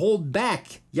couldn't hold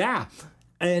back. Yeah.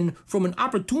 And from an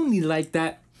opportunity like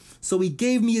that, so he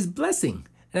gave me his blessing.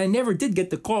 And I never did get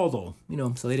the call, though.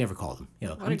 So they never called him.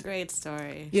 What a great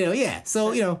story. Yeah.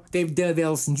 So, Dave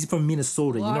Ellefson, he's from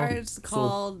Minnesota. Lars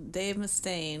called Dave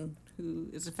Mustaine, who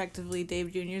is effectively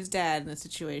Dave Jr.'s dad in the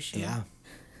situation. Yeah.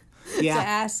 To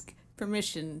ask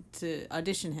permission to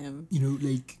audition him.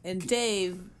 Like... And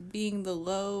Dave, being the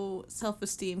low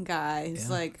self-esteem guy, is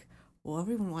like, well,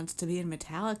 everyone wants to be in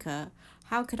Metallica.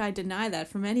 How could I deny that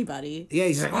from anybody? Yeah,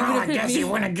 he's like, I guess he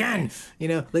won again.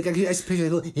 Like, I picture,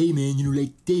 like, hey, man,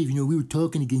 like, Dave, we were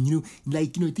talking again,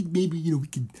 like, I think maybe, we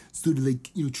could sort of,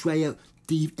 like, try out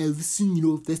Dave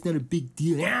Ellefson, if that's not a big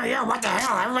deal. Yeah, what the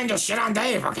hell? Everyone just shit on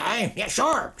Dave, okay? Yeah,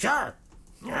 sure.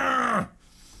 Yeah.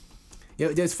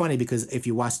 It's funny because if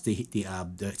you watch the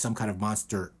some kind of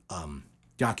monster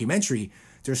documentary,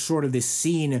 there's sort of this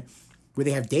scene where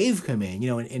they have Dave come in,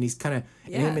 and he's kind of,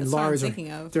 him and Lars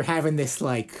they're having this,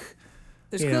 like...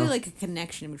 There's clearly, like, a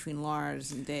connection between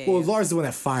Lars and Dave. Well, Lars is the one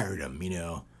that fired him,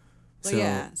 Well,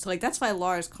 yeah. So, like, that's why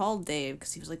Lars called Dave,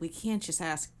 because he was like, we can't just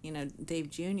ask, Dave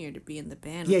Jr. to be in the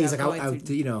band. Yeah, he's like, he's like, I don't want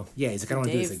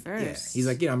to do this. Like, first. Yeah. He's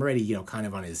like, I'm already, kind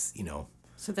of on his,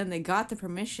 So then they got the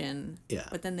permission,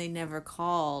 but then they never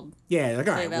called. Yeah, like,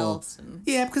 all right, Dave Ellefson.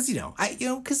 Yeah, because,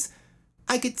 because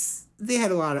I could... They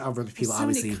had a lot of other people, so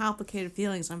obviously. Many complicated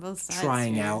feelings on both sides.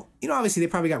 Trying out. Obviously, they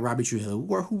probably got Robert Trujillo,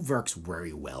 who works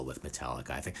very well with Metallica,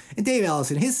 I think. And Dave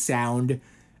Ellefson, his sound,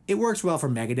 it works well for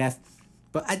Megadeth,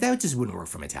 but that just wouldn't work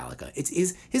for Metallica.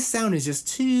 His sound is just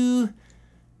too...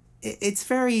 It's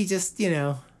very just,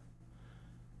 it's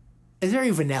very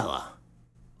vanilla.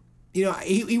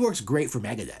 He works great for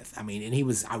Megadeth. I mean, and he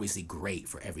was obviously great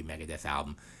for every Megadeth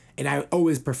album. And I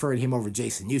always preferred him over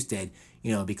Jason Newsted,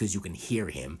 because you can hear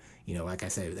him. Like I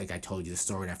said, like I told you the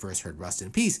story when I first heard Rust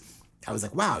in Peace. I was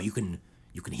like, wow, you can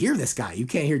hear this guy. You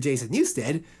can't hear Jason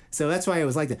Newsted. So that's why I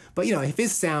was like that. But, if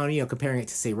his sound, comparing it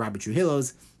to, say, Robert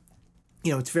Trujillo's,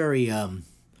 it's very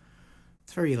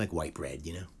like white bread,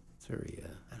 It's very,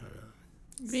 I don't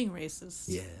know. Being racist.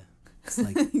 Yeah. It's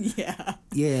like, yeah.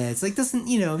 Yeah, it's like, doesn't,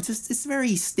 it's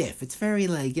very stiff. It's very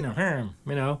like,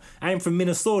 I'm from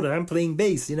Minnesota. I'm playing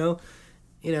bass, and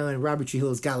Robert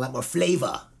Trujillo's got a lot more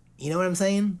flavor. You know what I'm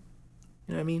saying?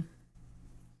 You know what I mean?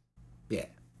 Yeah.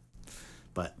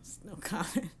 But. No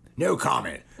comment. No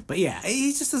comment. But yeah,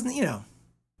 he just doesn't, he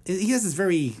has this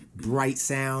very bright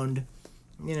sound.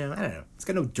 I don't know. It's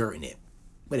got no dirt in it.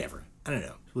 Whatever. I don't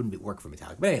know. It wouldn't work for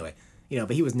Metallica. But anyway,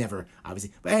 but he was never,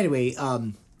 obviously. But anyway,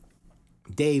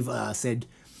 Dave said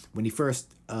when he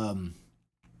first when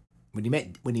he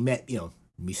met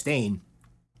Mustaine,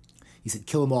 he said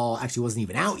Kill 'Em All actually wasn't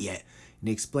even out yet, and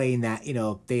he explained that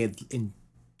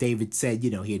David said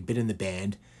he had been in the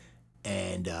band,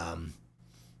 and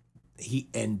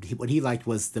what he liked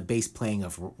was the bass playing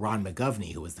of Ron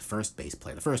McGovney, who was the first bass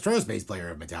player of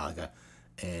Metallica,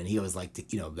 and he always liked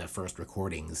the first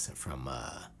recordings from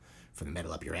the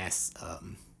Metal Up Your Ass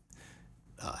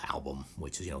album,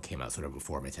 which came out sort of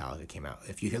before Metallica came out.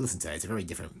 If you listen to it, it's a very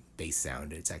different bass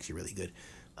sound. It's actually really good.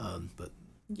 But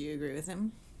do you agree with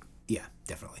him? Yeah,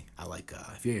 definitely. I like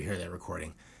if you hear that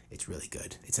recording, it's really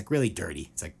good. It's like really dirty.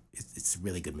 It's like it's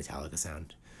really good Metallica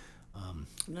sound. I've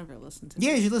never listened to it.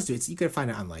 Yeah, you should listen to it. You could find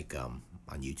it on like on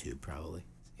YouTube probably.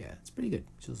 Yeah, it's pretty good.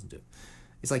 You should listen to it.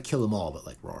 It's like Kill 'Em All, but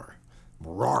like raw.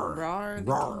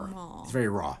 It's very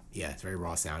raw. Yeah, it's very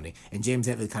raw sounding. And James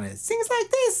Hetfield kind of sings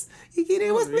like this. He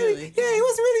wasn't really sure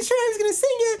I was gonna sing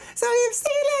it, so he was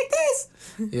singing like this.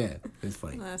 Yeah, it's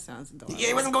funny. That sounds adorable. Yeah,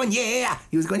 he wasn't going yeah.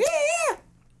 He was going yeah.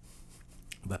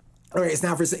 But all right, it's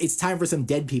time for some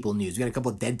dead people news. We got a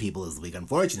couple of dead people this week,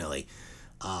 unfortunately.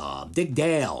 Dick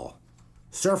Dale,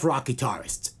 surf rock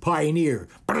guitarist, pioneer.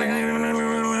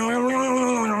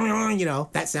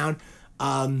 That sound.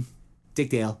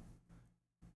 Dick Dale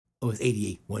was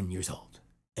 81 years old,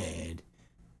 and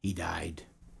he died.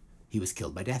 He was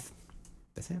killed by death.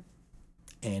 That's him.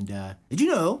 And did you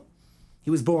know he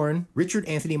was born Richard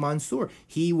Anthony Mansour?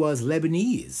 He was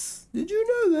Lebanese. Did you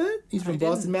know that? He's from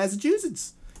Boston,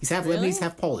 Massachusetts. He's half Lebanese,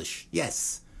 half Polish.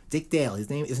 Yes. Dick Dale.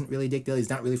 His name isn't really Dick Dale. He's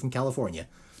not really from California.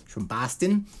 He's from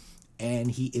Boston,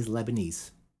 and he is Lebanese.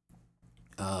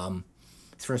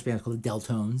 His first band was called the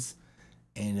Deltones,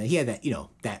 and he had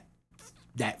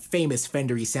that famous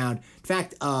Fender-y sound. In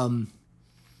fact,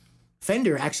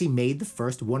 Fender actually made the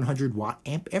first 100-watt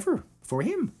amp ever for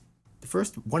him. The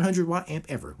first 100-watt amp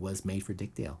ever was made for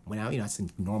Dick Dale. Well, now, it's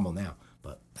normal now,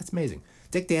 but that's amazing.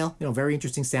 Dick Dale, very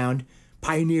interesting sound.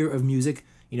 Pioneer of music.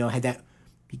 Had that,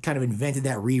 he kind of invented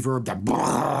that reverb, that,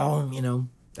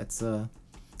 that's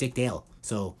Dick Dale.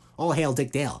 So, all hail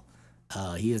Dick Dale.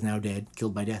 He is now dead,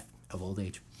 killed by death of old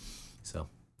age. So,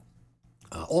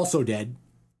 also dead,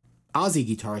 Aussie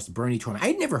guitarist Bernie Torme. I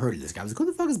had never heard of this guy. I was like, who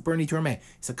the fuck is Bernie Torme?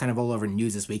 He's kind of all over the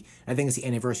news this week. I think it's the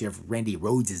anniversary of Randy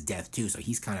Rhoads' death too, so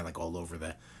he's kind of like all over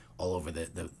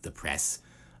the press.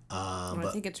 I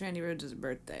think it's Randy Rhoads'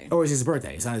 birthday. Oh, it's his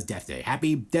birthday. It's not his death day.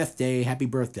 Happy death day. Happy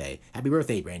birthday. Happy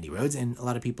birthday, Randy Rhoads. And a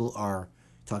lot of people are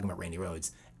talking about Randy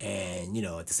Rhoads. And,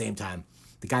 at the same time,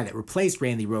 the guy that replaced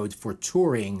Randy Rhoads for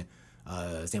touring,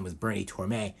 his name was Bernie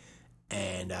Torme,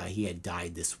 and he had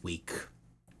died this week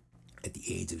at the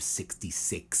age of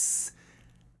 66.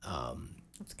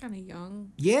 That's kind of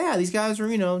young. Yeah, these guys were,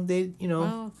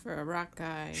 Well, for a rock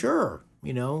guy. Sure, he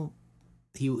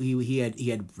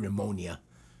had pneumonia,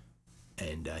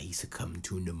 and he succumbed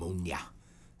to pneumonia.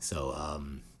 So,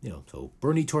 so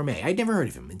Bernie Torme, I'd never heard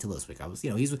of him until this week. I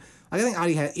think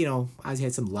Ozzy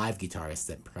had some live guitarists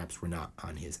that perhaps were not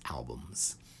on his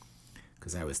albums.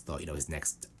 Because I always thought, his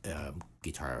next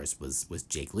guitarist was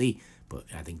Jake Lee, but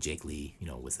I think Jake Lee,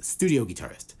 was a studio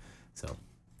guitarist. So,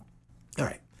 all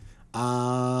right.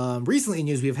 Recently in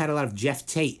news, we've had a lot of Jeff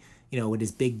Tate, with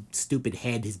his big stupid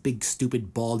head, his big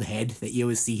stupid bald head that you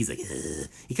always see. He's like, ugh.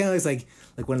 He kind of looks like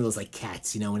one of those like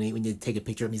cats, when you take a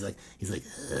picture of him, he's like,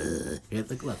 ugh.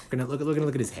 Look, we're gonna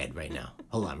look at his head right now.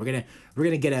 Hold on, we're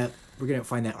gonna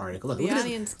find that article. Look, the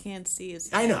audience can't see his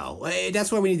head. I know,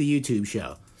 that's why we need the YouTube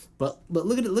show. But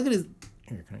look at his.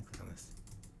 Here, can I click on this?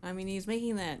 I mean, he's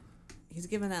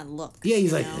giving that look. Yeah,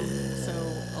 he's like. So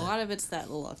a lot of it's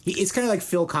that look. It's kind of like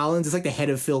Phil Collins. It's like the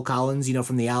head of Phil Collins,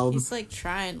 from the album. He's like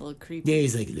trying to look creepy. Yeah,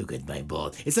 he's like, look at my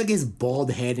bald. It's like his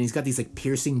bald head, and he's got these like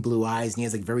piercing blue eyes, and he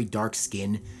has like very dark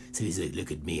skin. So he's like,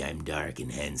 look at me, I'm dark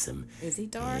and handsome. Is he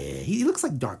dark? Yeah, he looks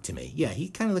like dark to me. Yeah, he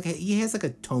kind of he has like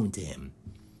a tone to him.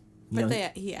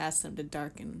 He asked them to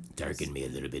darken me a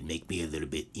little bit, make me a little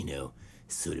bit,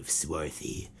 sort of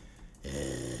swarthy.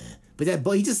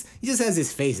 But he just has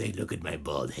this face like, look at my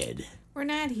bald head. We're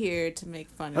not here to make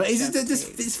fun of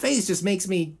his face just makes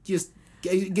me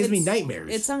gives me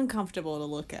nightmares. It's uncomfortable to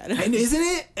look at. And isn't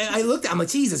it? I'm like,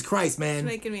 Jesus Christ, man. It's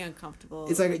making me uncomfortable.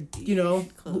 It's like,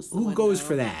 who goes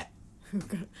for that?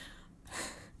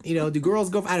 Do girls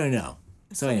go for, I don't know.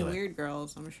 So anyway. Weird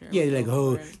girls, I'm sure. Yeah, they're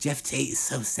like, Jeff Tate is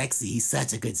so sexy. He's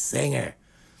such a good singer.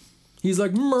 He's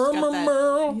like,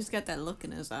 he's got that look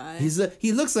in his eye.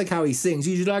 He looks like how he sings.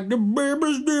 He's like, the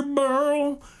baby's the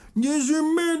ball. Yes,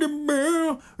 you made the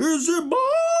bell. It's a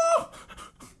ball.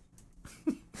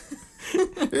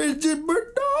 It's a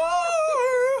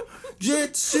ball.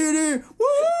 Jet City.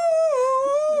 Woman.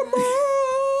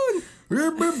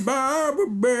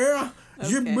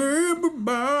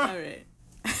 All right.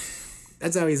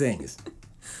 That's how he sings.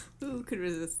 Who could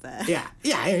resist that? Yeah,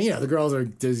 the girls are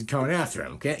just going after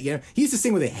him. He used to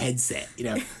sing with a headset.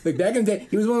 Like back in the day,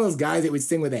 he was one of those guys that would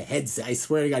sing with a headset. I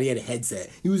swear to God, he had a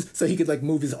headset. So he could like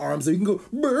move his arms, so he can go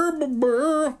burr, burr,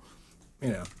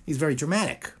 burr. He's very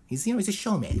dramatic. He's he's a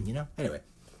showman. Anyway,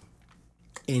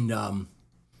 and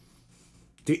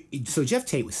so Jeff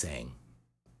Tate was saying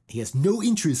he has no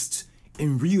interest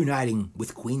in reuniting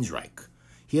with Queensryche.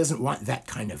 He doesn't want that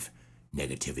kind of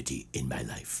negativity in my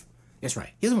life. That's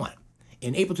right. He doesn't want it.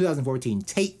 In April 2014,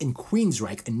 Tate and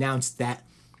Queensryche announced that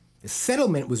a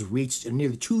settlement was reached in a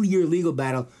nearly 2-year legal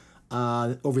battle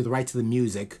over the right to the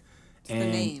music.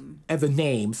 The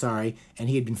name, sorry. And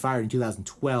he had been fired in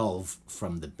 2012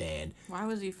 from the band. Why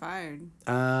was he fired?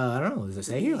 I don't know. Does it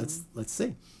say here? Let's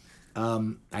see.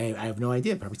 I have no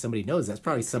idea. Probably somebody knows. That's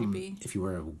probably some. If you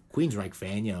were a Queensryche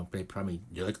fan, you're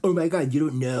like, oh my God, you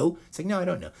don't know. It's like, no, I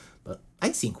don't know. But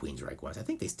I'd seen Queensryche once. I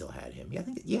think they still had him.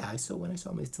 I saw when I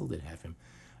saw him, they still did have him.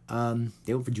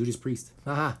 They were for Judas Priest.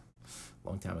 Haha,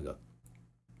 long time ago.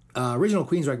 Original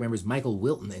Queensryche members Michael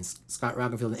Wilton and Scott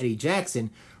Rockenfield and Eddie Jackson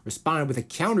responded with a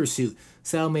countersuit.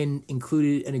 Settlement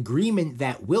included an agreement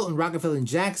that Wilton, Rockenfield, and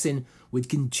Jackson would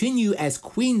continue as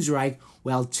Queensryche,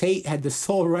 while Tate had the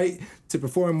sole right to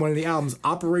perform one of the albums,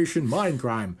 Operation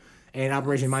Mindcrime and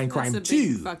Operation Mindcrime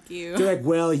 2. Fuck you. They're like,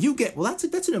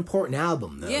 that's an important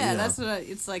album, though. Yeah, that's what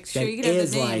it's like. Sure, you can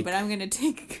have the name, but I'm gonna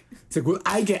take. It's like, well,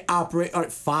 I get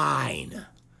fine.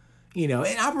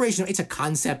 And Operation, it's a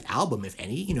concept album, if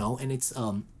any, and it's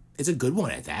a good one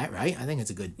at that, right? I think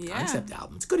it's a good concept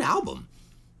album. It's a good album.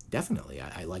 Definitely.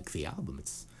 I like the album.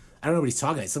 I don't know what he's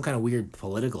talking about. It's some kind of weird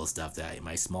political stuff that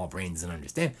my small brain doesn't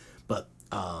understand. But,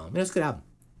 it's a good album.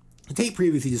 Tate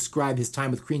previously described his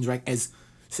time with Queensryche as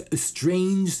a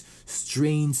strange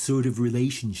sort of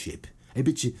relationship. I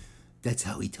bet you that's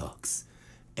how he talks.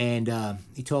 And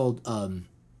he told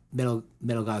Metal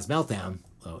God's Meltdown,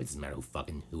 well, it doesn't matter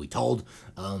who he told.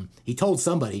 He told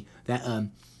somebody that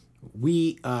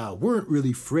we weren't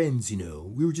really friends,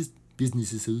 we were just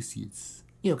business associates.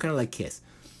 Kind of like Kiss.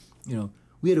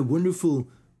 We had a wonderful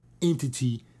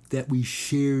entity that we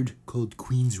shared called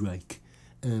Queensryche.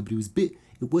 But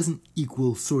it wasn't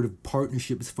equal sort of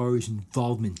partnership as far as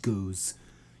involvement goes.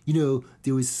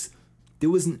 There was there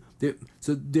wasn't there.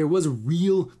 So there was a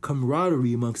real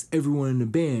camaraderie amongst everyone in the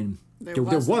band. There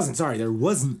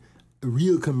wasn't a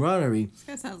real camaraderie. This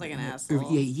guy sounds like an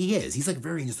asshole. Yeah, he is. He's like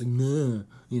very just like, nah,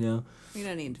 you know. We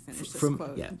don't need to finish this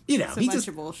quote. Yeah, you know, it's a bunch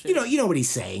of bullshit. You know what he's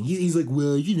saying. He's like,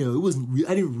 well, you know, it wasn't.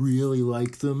 I didn't really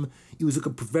like them. It was like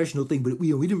a professional thing, but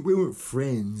we weren't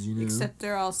friends, you know. Except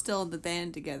they're all still in the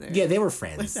band together. Yeah, they were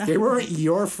friends. They weren't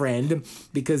your friend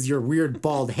because your weird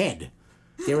bald head.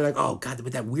 They were like, oh God,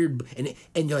 with that weird, and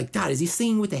you're like, God, is he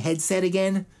singing with the headset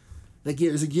again? Like,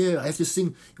 yeah, it's like, yeah, I have to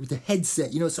sing with the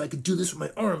headset, you know, so I could do this with my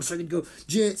arms, so I could go,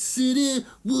 Jet City,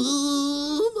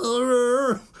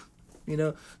 woo, you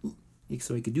know,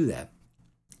 so he could do that.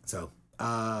 So,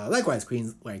 likewise,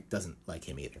 Queen doesn't like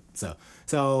him either. So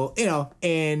you know,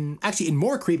 and actually, in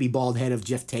more creepy bald head of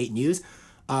Jeff Tate news,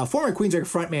 former Queensrÿche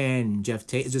frontman Jeff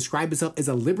Tate has described himself as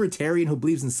a libertarian who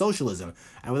believes in socialism.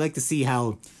 I would like to see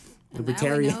how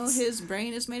libertarians. Now we know his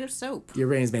brain is made of soap. Your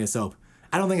brain is made of soap.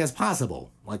 I don't think that's possible.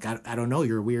 Like, I don't know.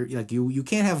 You're weird. Like, you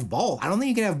can't have both. I don't think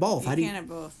you can have both. You can't have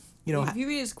both. You know, if you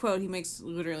read his quote, he makes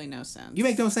literally no sense. You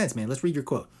make no sense, man. Let's read your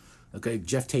quote. Okay,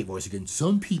 Jeff Tate voice again.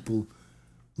 Some people,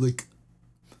 like,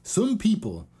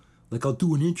 I'll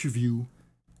do an interview,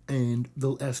 and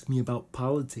they'll ask me about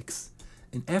politics.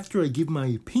 And after I give my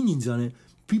opinions on it,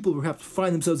 people perhaps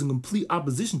find themselves in complete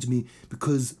opposition to me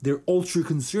because they're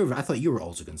ultra-conservative. I thought you were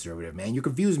ultra-conservative, man. You're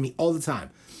confusing me all the time.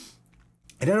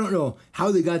 And I don't know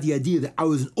how they got the idea that I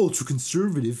was an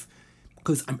ultra-conservative,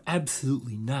 because I'm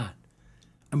absolutely not.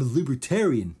 I'm a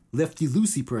libertarian,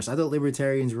 lefty-loosey person. I thought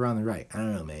libertarians were on the right. I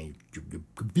don't know, man. You're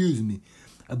confusing me.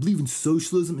 I believe in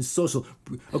socialism and social...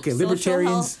 Okay,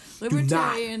 libertarians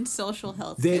social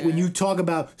health. When you talk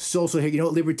about social health, you know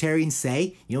what libertarians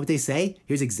say? You know what they say?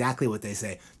 Here's exactly what they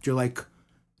say. They're like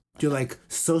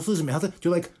socialism and health...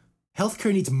 They're like,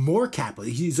 healthcare needs more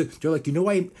capitalism. They're like, you know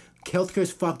why... Healthcare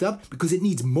is fucked up because it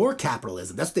needs more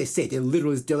capitalism. That's what they say. They're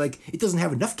like, it doesn't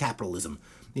have enough capitalism.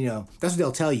 You know, that's what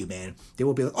they'll tell you, man. They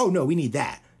will be like, oh no, we need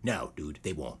that. No, dude,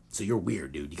 they won't. So you're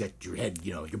weird, dude. You got your head,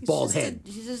 you know, your bald head.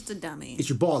 He's just a dummy. It's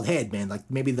your bald head, man. Like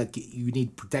maybe like you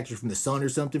need protection from the sun or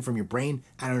something from your brain.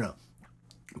 I don't know.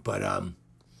 But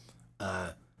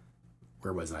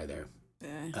where was I there? We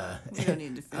don't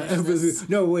need to finish this.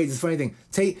 No, wait. It's a funny thing.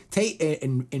 Tate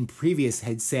in previous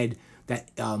had said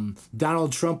that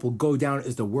Donald Trump will go down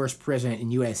as the worst president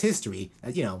in U.S. history.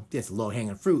 You know, that's low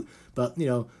hanging fruit. But you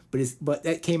know, but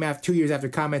that came after 2 years after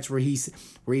comments where he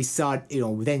saw, you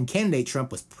know, then candidate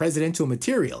Trump was presidential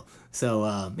material.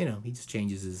 So you know, he just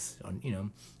changes his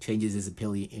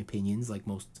opinions like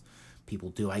most people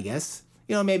do, I guess.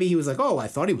 You know, maybe he was like, oh, I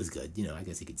thought he was good. You know, I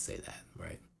guess he could say that,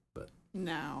 right? But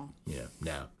no. Yeah,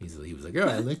 no. He was like, oh,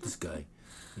 I like this guy.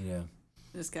 You know.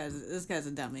 This guy's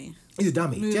a dummy. He's a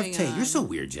dummy. Moving Jeff Tate, on. You're so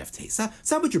weird, Jeff Tate.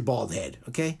 Stop with your bald head,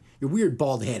 okay? Your weird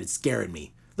bald head. It's scaring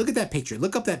me. Look at that picture.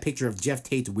 Look up that picture of Jeff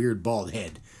Tate's weird bald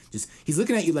head. He's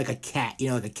looking at you like a cat. You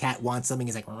know, like a cat wants something.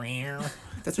 He's like, meow.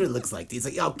 That's what it looks like. He's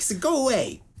like, oh, go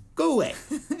away. Go away.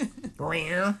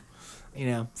 Meow. You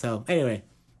know, so anyway.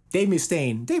 Dave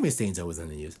Mustaine's always in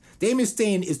the news. Dave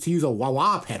Mustaine is to use a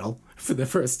wah-wah pedal for the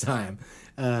first time.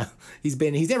 He's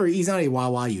not a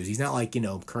wah-wah user. He's not like, you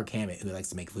know, Kirk Hammett, who likes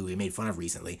to make food we made fun of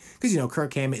recently. Because, you know,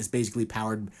 Kirk Hammett is basically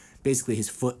his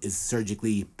foot is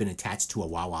surgically been attached to a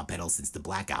wah-wah pedal since the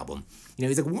Black Album. You know,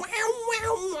 he's like, wow,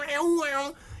 wow, wow,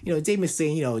 wow. You know, Dave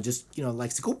Mustaine, you know, just, you know,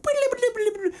 likes to go,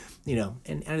 you know,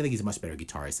 and I don't think he's a much better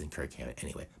guitarist than Kirk Hammett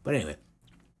anyway. But anyway,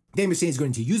 Dave Mustaine is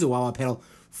going to use a wah-wah pedal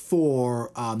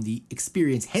for the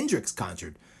Experience Hendrix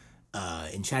concert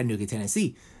in Chattanooga,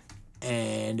 Tennessee.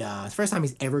 And it's the first time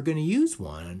he's ever going to use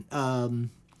one.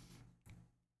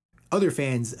 Other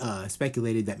fans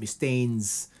speculated that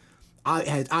Mustaine's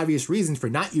had obvious reasons for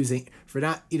not using it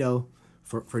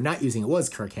was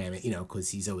Kirk Hammett, you know, because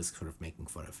he's always sort of making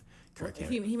fun of Kirk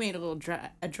Hammett. He made a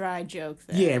dry joke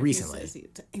there. Yeah, recently.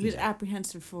 He was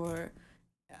apprehensive for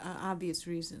obvious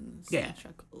reasons. Yeah.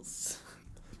 Chuckles.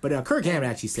 But Kirk Hammett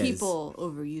actually says... People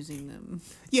overusing them.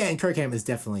 Yeah, and Kirk Hammett is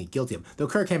definitely guilty of it. Though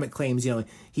Kirk Hammett claims, you know,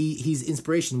 his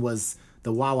inspiration was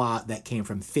the wah-wah that came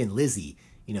from Thin Lizzy,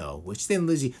 you know, which Thin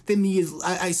Lizzy uses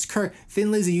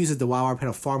the wah-wah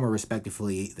pedal far more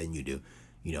respectfully than you do.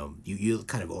 You know, you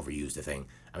kind of overuse the thing.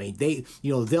 I mean,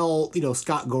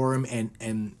 Scott Gorham and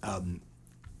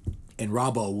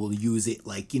Robbo will use it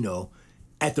like, you know,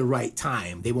 at the right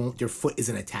time. Their foot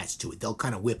isn't attached to it. They'll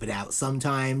kind of whip it out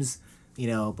sometimes. You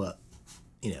know, but,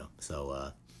 you know,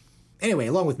 so, anyway,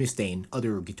 along with Mustaine,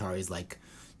 other guitarists like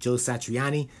Joe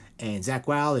Satriani and Zach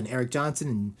Wild and Eric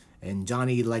Johnson and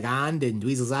Johnny Legend and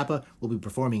Dweezil Zappa will be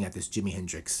performing at this Jimi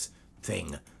Hendrix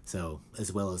thing, so,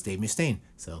 as well as Dave Mustaine.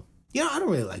 So, you know, I don't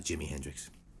really like Jimi Hendrix.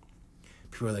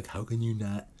 People are like, how can you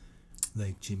not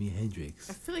like Jimi Hendrix?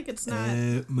 I feel like it's not.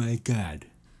 Oh my God.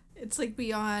 It's like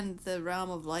beyond the realm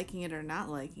of liking it or not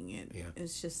liking it. Yeah.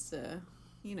 It's just, an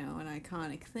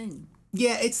iconic thing.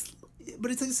 Yeah,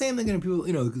 but it's like the same thing. People,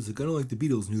 because like, I don't like the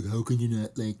Beatles. And you're like, how can you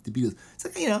not like the Beatles? It's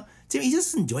like, Jimmy, he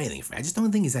just doesn't do anything for me. I just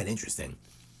don't think he's that interesting.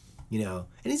 And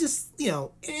he's just,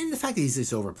 and the fact that he's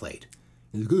just overplayed.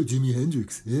 He's like, oh, Jimi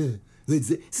Hendrix, yeah. It's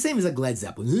the same as like Led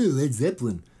Zeppelin. Oh, Led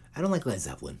Zeppelin. I don't like Led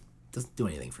Zeppelin. Doesn't do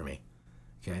anything for me.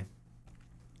 Okay?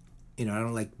 I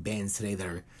don't like bands today that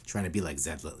are trying to be like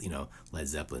Led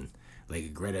Zeppelin.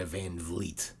 Like Greta Van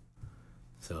Vliet.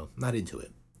 So, not into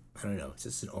it. I don't know. It's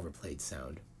just an overplayed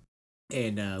sound.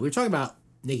 And we were talking about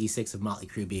Nikki Sixx of Motley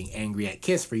Crue being angry at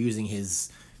Kiss for using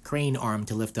his crane arm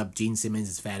to lift up Gene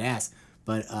Simmons' fat ass.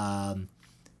 But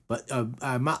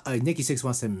Nikki Sixx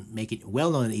wants to make it well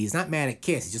known that he's not mad at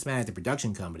Kiss. He's just mad at the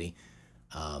production company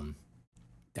that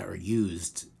were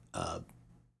used.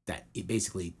 That they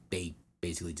basically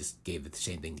just gave it the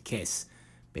same thing to Kiss,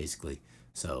 basically.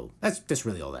 So that's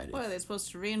really all that is. What, are they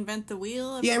supposed to reinvent the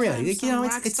wheel? Yeah, really.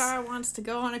 Rock star wants to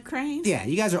go on a crane. Yeah,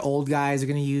 you guys are old guys. They're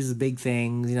gonna use the big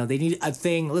things. They need a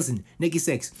thing. Listen, Nikki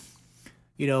Sixx.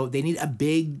 They need a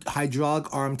big hydraulic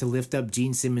arm to lift up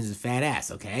Gene Simmons' fat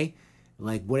ass. Okay,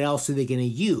 like what else are they gonna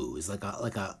use? Like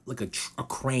a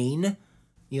crane.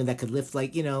 That could lift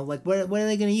like what are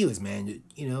they gonna use, man?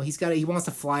 He wants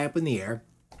to fly up in the air,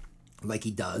 like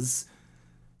he does.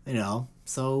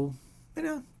 So.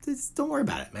 Just don't worry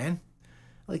about it, man.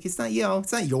 Like, it's not,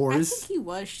 it's not yours. I think he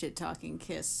was shit-talking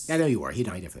Kiss. I know you were. He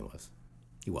definitely was.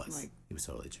 He was. He was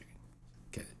totally chicken.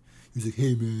 Okay. He was like,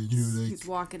 hey, man, He's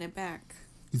walking it back.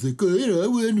 He's like, oh, I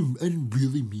didn't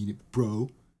really mean it,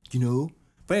 bro.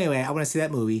 But anyway, I want to see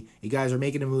that movie. You guys are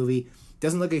making a movie.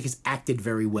 Doesn't look like it's acted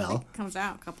very well. It comes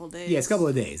out a couple of days. Yeah, it's a couple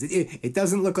of days. It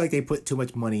doesn't look like they put too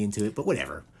much money into it, but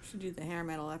whatever. Should do the hair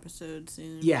metal episode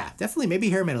soon. Yeah, definitely. Maybe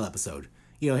hair metal episode.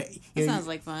 That sounds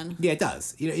like fun. Yeah, it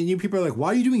does. And people are like, why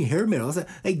are you doing hair metal?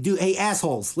 Hey,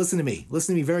 assholes, listen to me.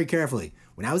 Listen to me very carefully.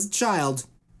 When I was a child,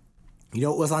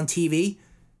 what was on TV?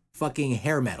 Fucking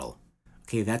hair metal.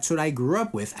 Okay, that's what I grew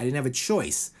up with. I didn't have a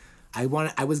choice. I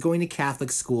was going to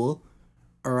Catholic school.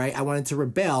 All right, I wanted to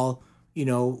rebel.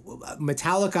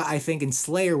 Metallica, I think, and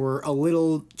Slayer were a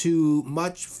little too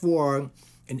much for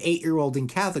an 8-year-old in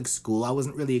Catholic school. I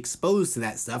wasn't really exposed to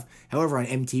that stuff. However, on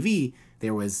MTV,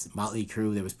 there was Motley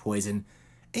Crue, there was Poison.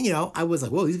 And, I was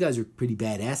like, whoa, these guys are pretty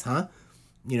badass, huh?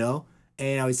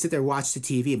 And I would sit there, watch the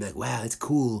TV, and be like, wow, that's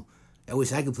cool. I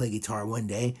wish I could play guitar one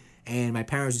day. And my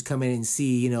parents would come in and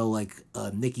see,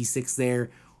 Nikki Sixx there,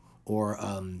 or,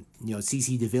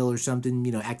 CC DeVille or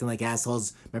something, acting like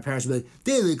assholes. My parents would be like,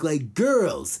 they look like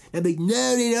girls. And I'd be like,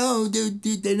 no, they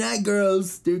don't. They're not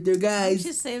girls. They're guys.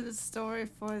 You should save the story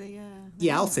for the...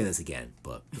 Yeah, I'll say this again,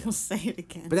 but... We'll say it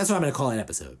again. But that's what I'm going to call that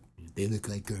episode. They look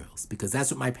like girls. Because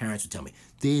that's what my parents would tell me.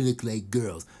 They look like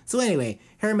girls. So anyway,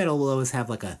 hair metal will always have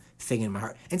like a thing in my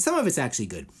heart. And some of it's actually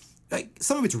good. Like,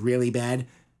 some of it's really bad.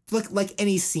 Like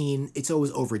any scene, it's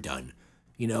always overdone.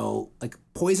 Like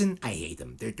Poison, I hate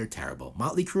them. They're terrible.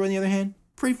 Motley Crue, on the other hand,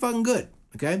 pretty fucking good.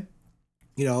 Okay?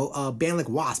 A band like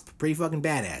Wasp, pretty fucking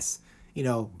badass.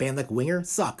 Band like Winger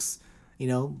sucks.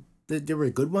 There were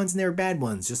good ones and there were bad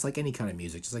ones, just like any kind of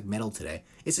music, just like metal today.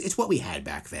 It's what we had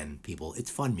back then, people. It's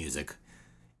fun music.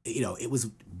 It was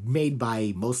made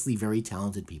by mostly very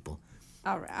talented people.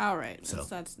 All right. So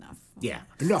that's enough. Yeah,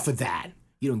 enough of that.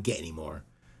 You don't get any more.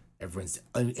 Our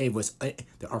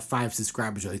 5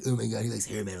 subscribers are like, oh my god, he likes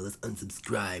hair metal. Let's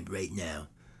unsubscribe right now.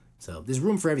 So there's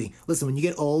room for everything. Listen, when you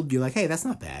get old, you're like, hey, that's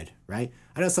not bad, right?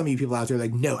 I know some of you people out there are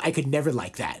like, no, I could never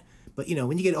like that. But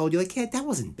when you get old, you're like, yeah, that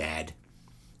wasn't bad.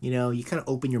 You kind of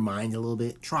open your mind a little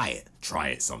bit. Try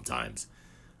it sometimes.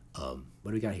 What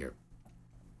do we got here?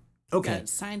 Okay.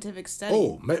 Scientific study.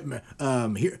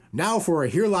 Oh, here now for a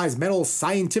Here Lies Metal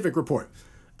scientific report.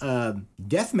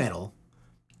 Death metal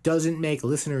doesn't make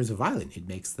listeners violent. It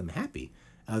makes them happy.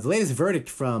 The latest verdict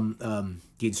from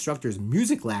the instructor's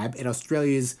music lab at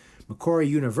Australia's Macquarie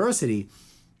University,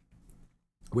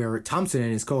 where Thompson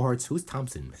and his cohorts, who's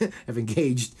Thompson, have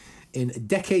engaged in a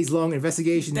decades-long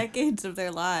investigation. Decades of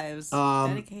their lives.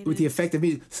 Dedicated. With the effect of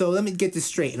music. So let me get this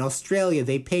straight. In Australia,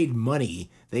 they paid money.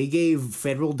 They gave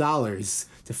federal dollars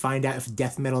to find out if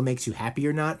death metal makes you happy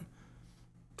or not.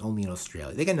 Only in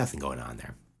Australia. They got nothing going on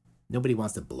there. Nobody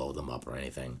wants to blow them up or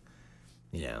anything.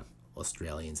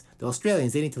 Australians. The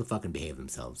Australians, they need to fucking behave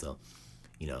themselves, though.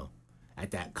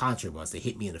 At that concert once, they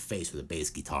hit me in the face with a bass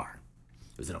guitar.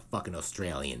 It was in a fucking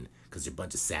Australian, because they're a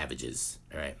bunch of savages.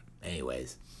 All right.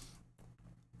 Anyways.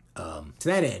 To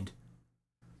that end,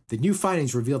 The new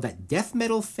findings revealed that death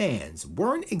metal fans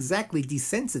weren't exactly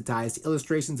desensitized to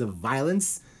illustrations of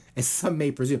violence, as some may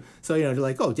presume. So, they're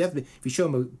like, oh, if you show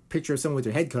them a picture of someone with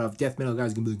their head cut off, death metal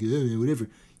guys are going to be like, whatever.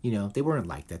 They weren't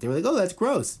like that. They were like, oh, that's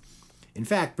gross. In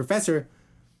fact, the professor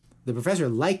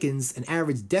likens an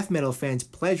average death metal fan's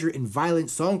pleasure in violent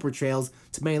song portrayals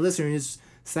to many listeners'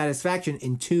 satisfaction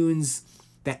in tunes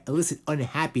that elicit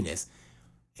unhappiness.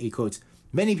 He quotes,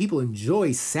 many people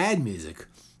enjoy sad music.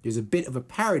 There's a bit of a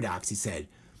paradox, he said.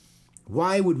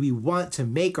 Why would we want to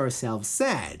make ourselves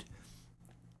sad?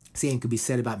 Same could be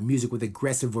said about music with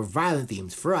aggressive or violent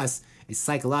themes. For us, it's a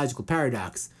psychological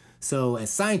paradox. So as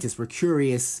scientists, we're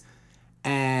curious.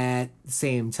 At the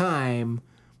same time,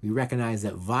 we recognize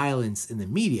that violence in the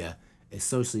media is a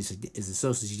socially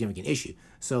significant issue.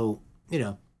 So,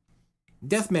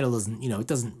 death metal doesn't, it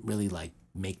doesn't really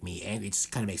make me angry. It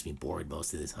just kind of makes me bored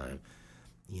most of the time.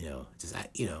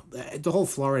 The whole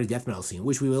Florida death metal scene,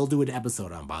 which we will do an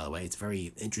episode on, by the way. It's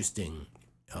very interesting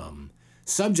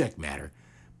subject matter.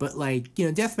 But,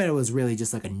 death metal was really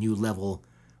just a new level.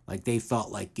 They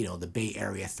thought, the Bay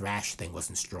Area thrash thing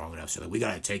wasn't strong enough. So, we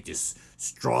got to take this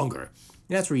stronger.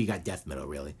 And that's where you got death metal,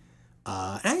 really.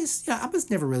 And I was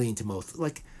never really into most.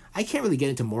 I can't really get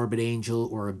into Morbid Angel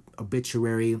or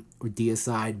Obituary or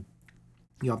Deicide.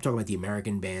 I'm talking about the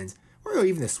American bands or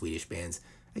even the Swedish bands.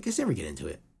 I just never get into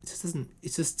it.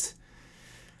 It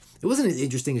wasn't as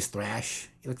interesting as thrash.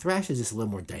 Thrash is just a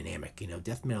little more dynamic,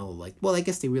 Death metal, I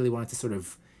guess they really wanted to sort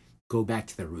of go back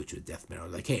to the roots with death metal.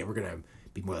 Hey, we're going to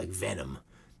be more like Venom,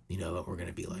 but we're going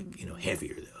to be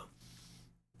heavier, though.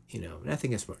 And I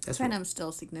think that's Venom's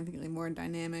still significantly more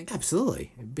dynamic.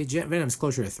 Absolutely. Venom's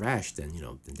closer to thrash than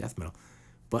death metal.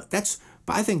 But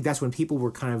I think that's when people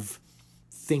were kind of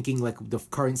thinking the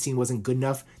current scene wasn't good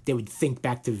enough. They would think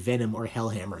back to Venom or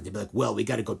Hellhammer. They'd be like, well, we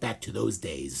got to go back to those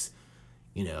days,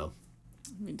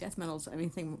 death metal's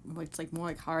anything. It's more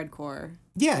like hardcore.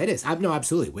 Yeah, it is. No,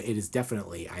 absolutely. It is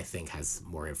definitely, I think, has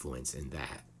more influence in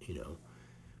that,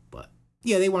 But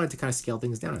yeah, they wanted to kind of scale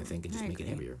things down, I think, and just make it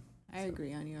heavier. I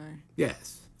agree on your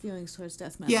feelings towards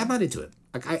death metal. Yeah, I'm not into it.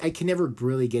 I can never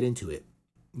really get into it.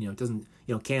 It doesn't.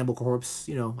 Cannibal Corpse.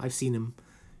 I've seen them.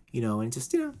 And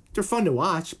just they're fun to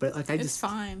watch, but it's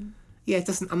fine. Yeah, it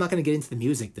doesn't. I'm not gonna get into the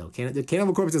music though. The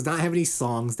Cannibal Corpse does not have any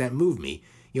songs that move me.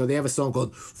 They have a song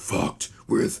called "Fucked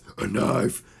with a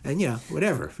Knife," and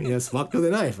whatever. It's fucked with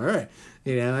a knife. All right,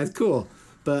 that's cool.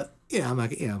 But I'm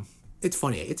not. It's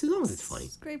funny. It's as long as it's funny.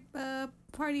 It's great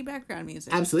party background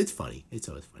music. Absolutely, it's funny. It's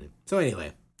always funny. So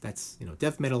anyway, that's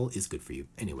death metal is good for you.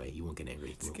 Anyway, you won't get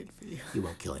angry. It's good for you. You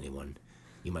won't kill anyone.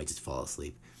 You might just fall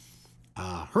asleep.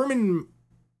 Herman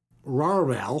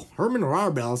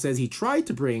Rarbel says he tried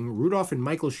to bring Rudolph and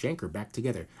Michael Schenker back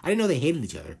together. I didn't know they hated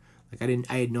each other. I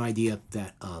had no idea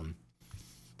that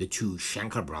the two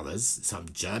Schenker brothers, some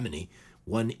Germany,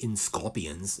 one in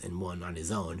Scorpions and one on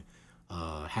his own,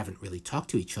 haven't really talked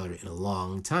to each other in a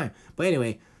long time. But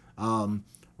anyway,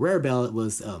 Rarbel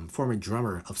was former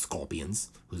drummer of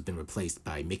Scorpions, who's been replaced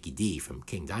by Mickey D from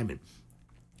King Diamond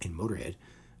and Motorhead.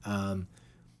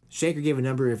 Schenker gave a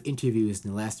number of interviews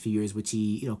in the last few years, which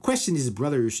he, questioned his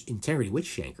brother's integrity. Which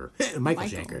Schenker? Michael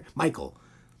Schenker.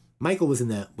 Michael was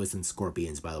in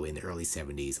Scorpions, by the way, in the early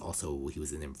 70s. Also, he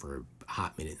was in them for a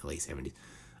hot minute in the late 70s.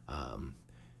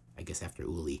 I guess after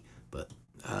Uli. But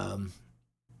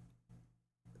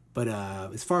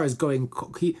as far as going,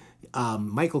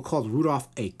 Michael called Rudolph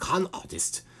a con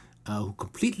artist who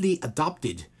completely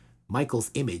adopted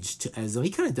Michael's image as though he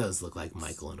kind of does look like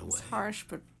Michael in a way. It's harsh,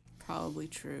 but probably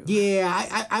true.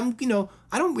 Yeah, I'm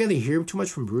I don't really hear too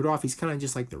much from Rudolph. He's kind of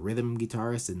just like the rhythm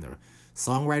guitarist and the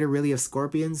songwriter really of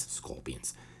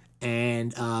Scorpions.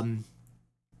 And I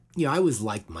always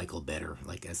liked Michael better,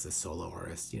 as a solo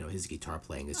artist. His guitar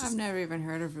playing is just... I've never even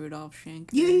heard of Rudolph Schenker.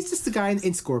 Yeah, he's just the guy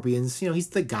in Scorpions. He's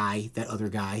the guy, that other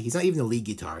guy. He's not even the lead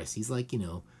guitarist. He's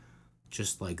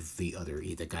just like the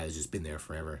guy that's just been there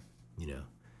forever.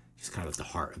 Just kind of the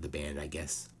heart of the band, I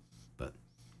guess. But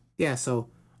yeah, so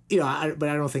but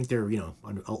I don't think they're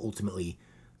ultimately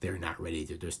they're not ready.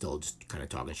 They're still just kind of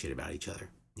talking shit about each other.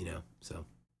 So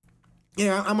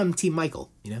I'm on Team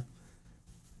Michael. We don't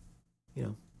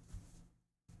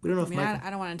know if Michael... I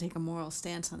don't want to take a moral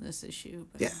stance on this issue.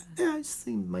 But yeah, I just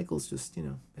think Michael's just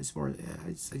it's more.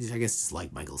 I guess just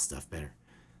like Michael's stuff better.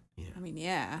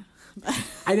 Yeah.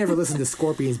 I never listened to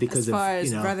Scorpions because as far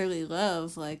as brotherly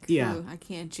love, I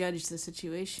can't judge the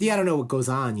situation. Yeah, I don't know what goes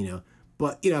on,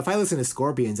 But, if I listen to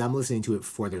Scorpions, I'm listening to it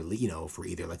for their, for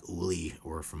either Uli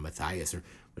or from Matthias or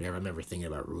whatever. I'm never thinking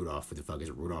about Rudolph. What the fuck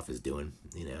is Rudolph is doing,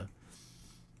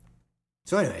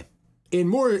 So anyway,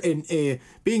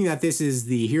 being that this is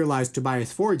the Here Lies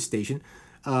Tobias Forge station,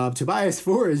 Tobias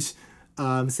Forge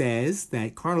says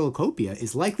that Cardinal Copia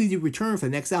is likely to return for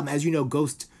the next album. As you know,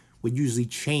 Ghost would usually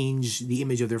change the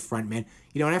image of their frontman.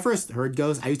 You know, when I first heard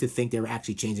Ghost, I used to think they were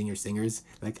actually changing their singers.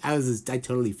 Like, I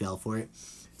totally fell for it.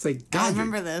 It's like, God, I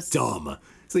remember this. Dumb.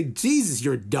 It's like, Jesus,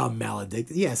 you're dumb,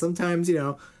 Maledict. Yeah, sometimes, you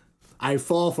know, I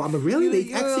fall for. I'm like, really?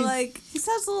 You were like, he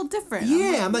sounds a little different.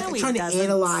 Yeah, I'm like trying to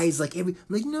analyze like every. I'm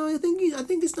like, no, I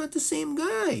think it's not the same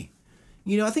guy.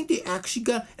 You know, I think they actually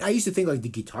got. I used to think like the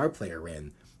guitar player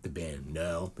ran the band.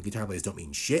 No, the guitar players don't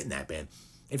mean shit in that band.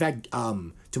 In fact,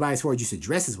 Tobias Forge used to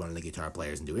dress as one of the guitar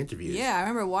players and do interviews. Yeah, I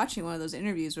remember watching one of those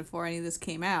interviews before any of this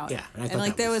came out. Yeah, and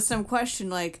like there was some question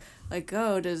like,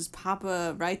 oh, does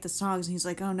Papa write the songs? And he's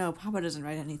like, oh no, Papa doesn't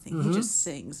write anything. Mm-hmm. He just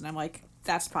sings. And I'm like,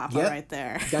 that's Papa right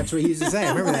there. That's what he used to say. I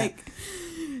remember that.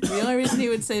 The only reason he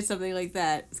would say something like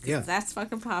that is because that's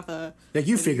fucking Papa. Like,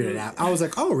 you figured it out. I was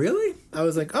like, oh, really? I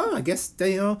was like, oh, I guess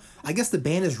the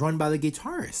band is run by the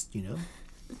guitarist, you know?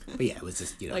 But yeah, it was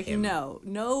just, you know, like, him.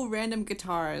 No random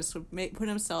guitarist would put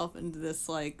himself into this,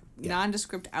 like,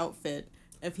 nondescript outfit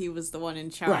if he was the one in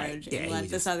charge and let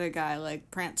this other guy, like,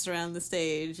 prance around the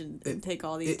stage and take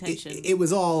all the attention. It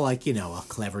was all, like, you know, a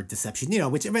clever deception, you know,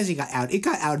 which eventually got out. It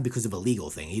got out because of a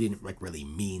legal thing. He didn't, like, really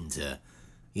mean to...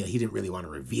 You know, he didn't really want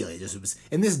to reveal it. It was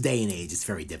in this day and age, it's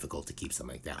very difficult to keep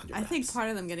something like that under wraps. I think part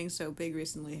of them getting so big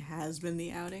recently has been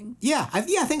the outing. Yeah, I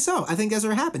think so. I think that's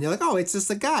what happened. They're like, oh, it's just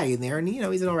a guy in there, and you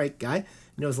know, he's an all right guy.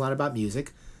 He knows a lot about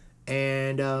music,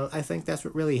 and I think that's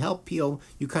what really helped. You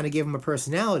kind of give him a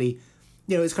personality.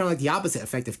 You know, it's kind of like the opposite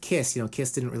effect of Kiss. You know,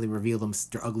 Kiss didn't really reveal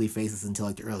their ugly faces until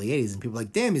like the early '80s, and people were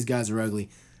like, damn, these guys are ugly,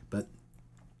 but.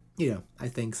 You know, I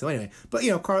think so. Anyway, but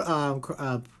you know,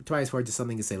 Tobias Forge has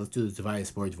something to say. Let's do the Tobias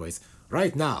Forge voice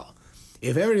right now.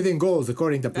 If everything goes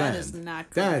according to plan,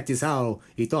 that is how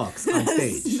he talks on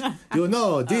stage. You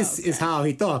know, this is how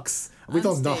he talks. We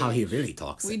don't know how he really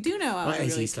talks. We do know how he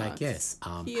really talks. Like, yes,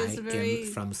 he is I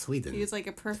am from Sweden. He has like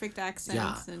a perfect accent.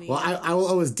 Yeah. And Well, I will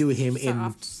always do him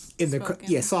in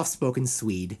the soft-spoken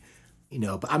Swede. You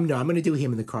know, but I'm going to do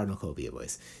him in the Cardinal Copia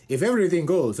voice. If everything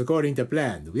goes according to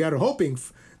plan, we are hoping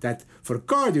that for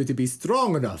Cardio to be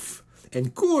strong enough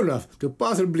and cool enough to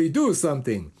possibly do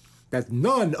something that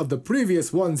none of the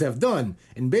previous ones have done,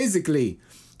 and basically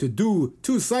to do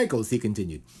 2 cycles, he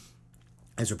continued.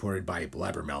 As reported by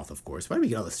Blabbermouth, of course. Why do we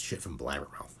get all this shit from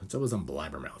Blabbermouth? It's always on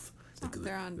Blabbermouth.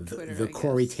 They're on Twitter, the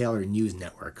Corey Taylor News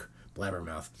Network,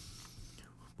 Blabbermouth.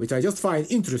 Which I just find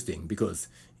interesting, because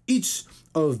each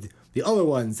of the other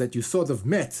ones that you sort of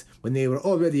met when they were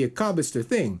already accomplished their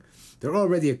thing, they're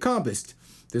already accomplished.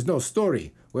 There's no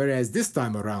story. Whereas this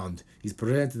time around, he's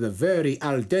presented a very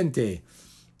al dente,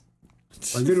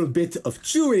 a little bit of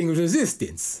chewing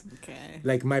resistance. Okay.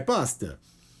 Like my pasta.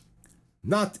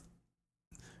 Not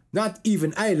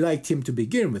even I liked him to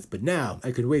begin with, but now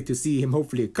I can wait to see him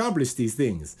hopefully accomplish these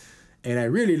things. And I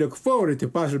really look forward to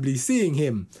possibly seeing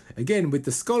him again with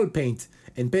the skull paint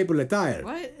and paper attire.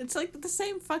 What? It's like the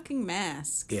same fucking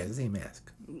mask. Yeah, the same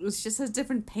mask. It just has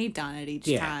different paint on it each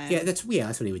time. Yeah, that's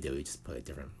what he would do. He just put a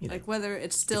different, you know, like whether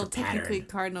it's still technically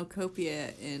pattern. Cardinal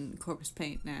Copia in corpus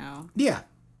paint now. Yeah.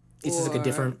 It's just like a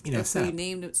different, you know, if we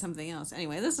named it something else.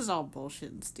 Anyway, this is all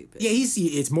bullshit and stupid. Yeah,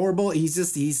 it's more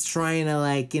he's trying to,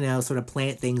 like, you know, sort of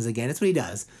plant things again. That's what he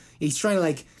does. He's trying to,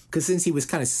 like, because since he was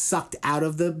kind of sucked out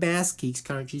of the mask, he's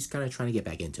kind of trying to get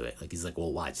back into it. Like, he's like,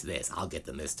 well, watch this. I'll get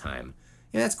them this time.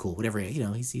 Yeah, that's cool. Whatever, you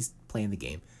know, he's playing the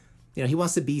game. You know, he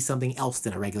wants to be something else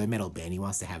than a regular metal band. He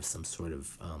wants to have some sort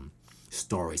of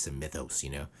story, some mythos, you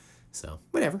know. So,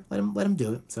 whatever. Let him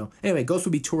do it. So, anyway, Ghost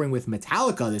will be touring with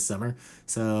Metallica this summer.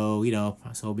 So, you know,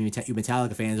 you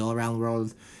Metallica fans all around the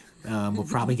world will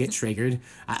probably get triggered.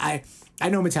 I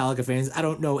know Metallica fans. I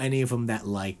don't know any of them that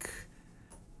like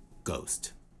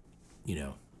Ghost, you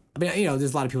know. I mean, you know,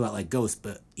 there's a lot of people that like Ghost,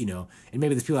 but, you know, and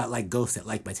maybe there's people that like Ghost that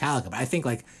like Metallica. But I think,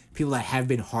 like, people that have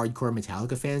been hardcore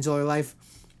Metallica fans all their life,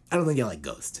 I don't think they like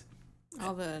Ghost.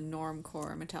 All the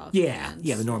normcore Metallica fans.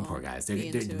 Yeah, the normcore guys. They're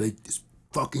like, this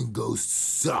fucking Ghost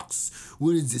sucks.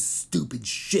 What is this stupid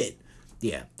shit?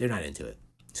 Yeah, they're not into it.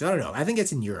 So I don't know. I think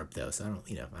it's in Europe, though, so I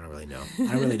don't really know.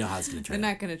 I don't really know how it's going to turn out.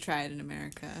 They're not going to try it in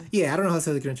America. Yeah, I don't know how it's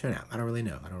going to turn out. I don't really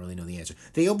know. I don't really know the answer.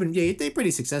 They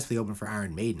pretty successfully opened for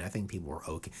Iron Maiden. I think people were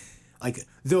okay. Like,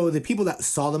 though the people that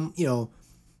saw them, you know,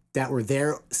 that were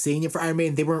there seeing it for Iron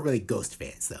Maiden, they weren't really Ghost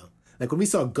fans, though. Like, when we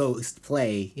saw Ghost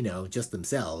play, you know, just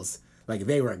themselves, like,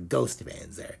 they were Ghost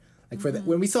fans there. Like,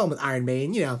 when we saw them with Iron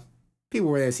Maiden, you know, people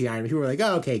were there to see Iron Maiden. People were like,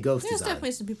 oh, okay, Ghost is on. There's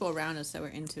definitely some people around us that were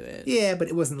into it. Yeah, but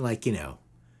it wasn't like, you know,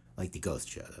 like the Ghost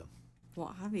show, though.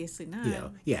 Well, obviously not. You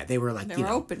know, yeah, they were like, they were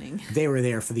opening. They were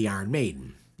there for the Iron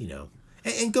Maiden, you know.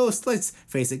 And Ghost, let's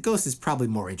face it, Ghost is probably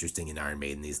more interesting in Iron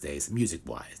Maiden these days,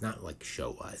 music-wise, not like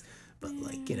show-wise. But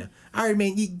like, Iron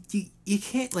Maiden, you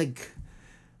can't like...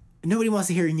 Nobody wants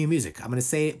to hear your new music. I'm going to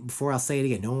say it before I'll say it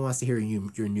again. No one wants to hear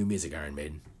your new music, Iron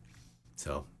Maiden.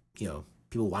 So,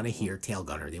 people want to hear Tail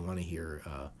Gunner. They want to hear,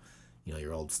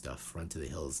 your old stuff, Run to the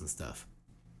Hills and stuff.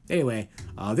 Anyway,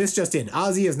 this just in.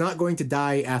 Ozzy is not going to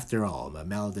die after all.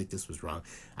 Maledictus was wrong.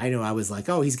 I know, I was like,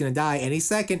 oh, he's going to die any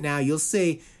second now. You'll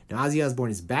see. Now, Ozzy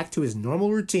Osbourne is back to his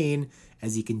normal routine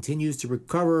as he continues to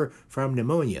recover from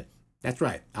pneumonia. That's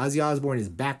right. Ozzy Osbourne is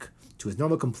back to his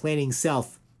normal complaining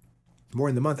self more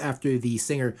than a month after the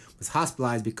singer was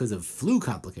hospitalized because of flu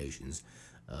complications.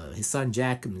 His son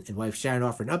Jack and wife Sharon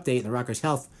offered an update on the rocker's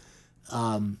health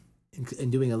in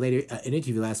doing an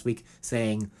interview last week,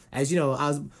 saying, as you know,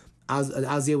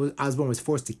 Ozzy Osbourne was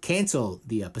forced to cancel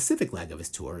the Pacific leg of his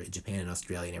tour in Japan and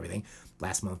Australia and everything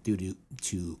last month due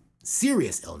to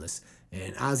serious illness.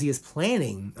 And Ozzy is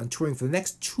planning on touring for the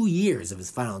next 2 years of his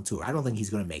final tour. I don't think he's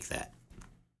going to make that.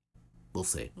 We'll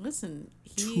see. Listen,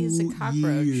 he's a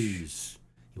cockroach. Years.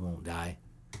 He won't die.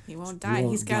 He won't die.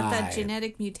 He's got that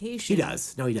genetic mutation. He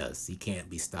does. No, he does. He can't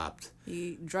be stopped.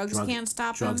 Drugs can't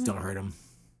stop him. Drugs don't hurt him.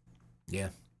 Yeah.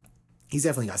 He's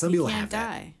definitely got. Some people have that.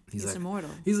 He can't die. He's like, immortal.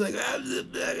 He's like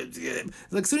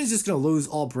soon as he's just going to lose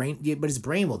all brain, but his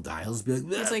brain will die. He'll just be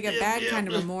like... It's like a bad kind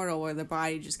of immortal where the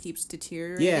body just keeps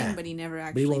deteriorating, but he never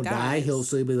actually dies. But he won't die. He'll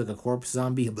be like a corpse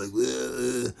zombie. He'll be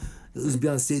like... He'll just be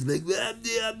on stage like... people like,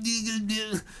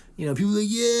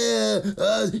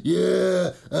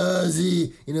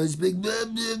 Ozzy. Just big...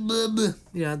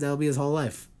 That'll be his whole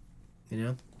life.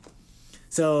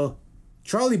 So...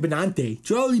 Charlie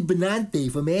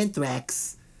Benante from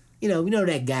Anthrax. We know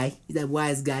that guy. He's that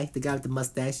wise guy, the guy with the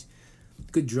mustache.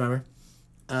 Good drummer.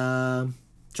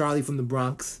 Charlie from the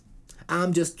Bronx.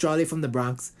 I'm just Charlie from the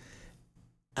Bronx.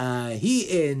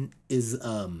 He is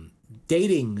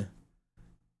dating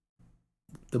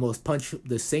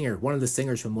the singer, one of the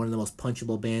singers from one of the most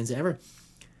punchable bands ever.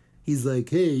 He's like,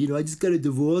 hey, I just got a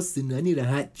divorce and I need a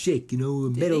hot chick,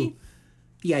 metal.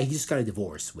 Yeah, he just got a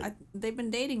divorce. They've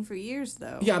been dating for years,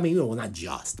 though. Yeah, I mean, well, not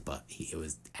just, but it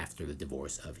was after the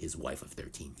divorce of his wife of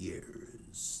 13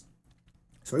 years.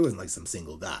 So he wasn't like some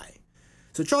single guy.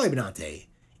 So Charlie Benante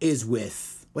is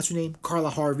with, what's her name?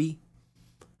 Carla Harvey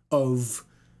of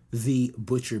the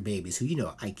Butcher Babies, who,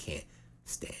 I can't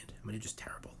stand. I mean, they're just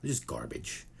terrible. They're just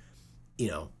garbage.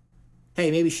 Hey,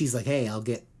 maybe she's like, hey, I'll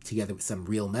get together with some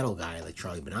real metal guy like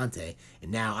Charlie Benante,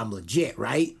 and now I'm legit,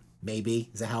 right? Maybe.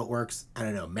 Is that how it works? I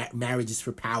don't know. Marriage is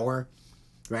for power,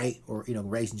 right? Or,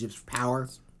 relationships for power.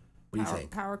 What do you think?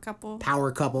 Power couple.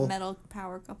 Power couple. Metal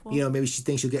power couple. Maybe she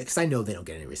thinks she'll get... Because I know they don't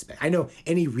get any respect. I know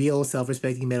any real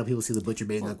self-respecting metal people see the Butcher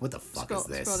Baby and like, what the fuck is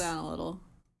this? Scroll down a little.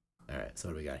 All right. So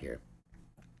what do we got here?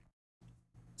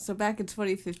 So back in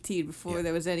 2015, before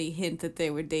there was any hint that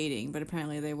they were dating, but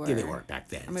apparently they were. Yeah, they weren't back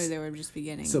then. Or maybe they were just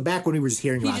beginning. So back when we were just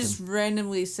hearing about him. He just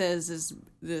randomly says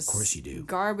this of course you do.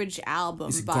 Garbage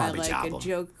album by a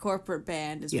joke corporate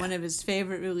band is one of his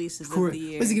favorite releases of the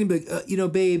year. What's he going to be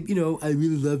like, babe, I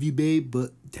really love you, babe, but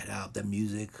that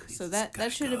music. So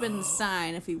that should have been the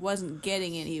sign. If he wasn't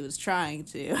getting it, he was trying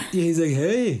to. Yeah, he's like,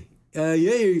 hey,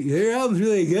 your album's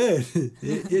really good.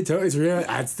 It's real.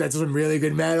 That's some really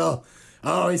good metal.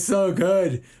 Oh, it's so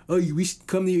good. Oh, we should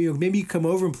come to maybe you come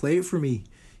over and play it for me.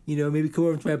 Maybe come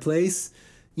over to my place.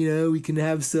 We can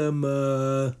have some,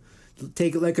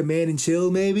 take it like a man and chill,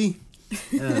 maybe.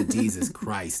 Oh, Jesus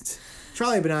Christ.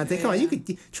 Charlie Benante, come on, you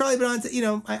could, Charlie Benante,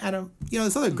 I don't,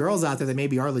 there's other girls out there that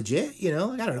maybe are legit, I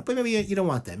don't know, but maybe you don't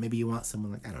want that. Maybe you want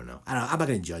someone like, I don't know. I'm not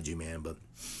going to judge you, man, but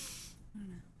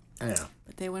I don't know.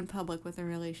 But they went public with a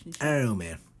relationship. I don't know,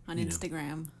 man. On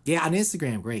Instagram. Yeah, on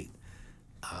Instagram, great.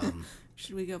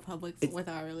 Should we go public with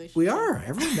our relationship? We are.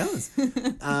 Everyone knows.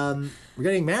 We're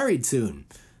getting married soon.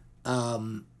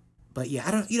 But yeah,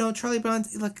 I don't. Charlie Brown.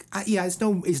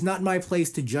 It's not my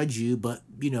place to judge you. But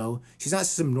she's not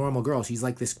some normal girl. She's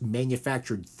like this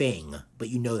manufactured thing. But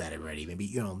that already. Maybe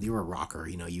you're a rocker.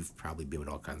 You've probably been with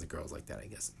all kinds of girls like that. I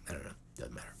guess. I don't know.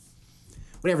 Doesn't matter.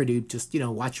 Whatever, dude. Just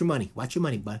watch your money. Watch your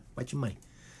money, bud. Watch your money.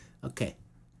 Okay.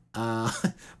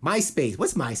 MySpace.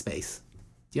 What's MySpace?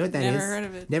 Do you know what that is? Never heard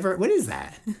of it. Never. What is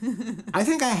that? I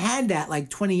think I had that like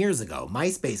 20 years ago.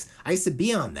 MySpace. I used to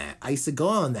be on that. I used to go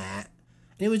on that.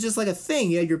 And it was just like a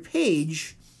thing. You had your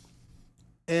page.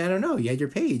 And I don't know. You had your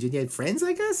page. And you had friends,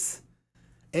 I guess.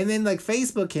 And then like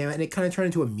Facebook came out. And it kind of turned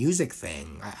into a music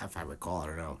thing. If I recall. I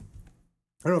don't know.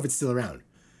 I don't know if it's still around.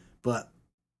 But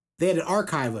they had an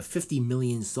archive of 50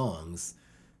 million songs.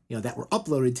 That were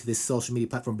uploaded to this social media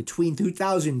platform between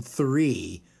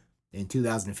 2003 in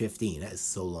 2015. That is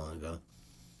so long ago.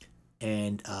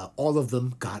 and all of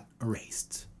them got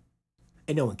erased.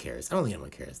 And no one cares. I don't think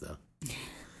anyone cares, though.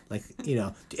 Like, you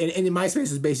know, and in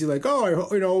MySpace is basically like,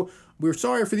 oh, we're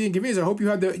sorry for the inconvenience. I hope you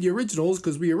had the originals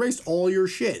because we erased all your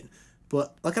shit.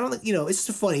 But, like, I don't think, it's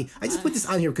just funny. I just put this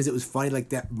on here because it was funny, like,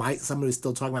 that someone was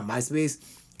still talking about MySpace,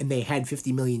 and they had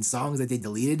 50 million songs that they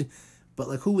deleted. But,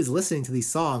 like, who was listening to these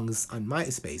songs on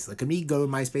MySpace? Like, can we go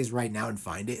to MySpace right now and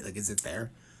find it? Like, is it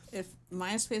there? If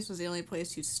MySpace was the only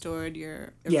place you stored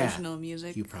your original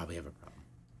music, you probably have a problem.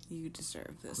 You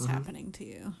deserve this happening to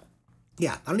you.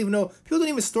 Yeah, I don't even know. People don't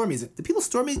even store music. The people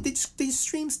store music. They just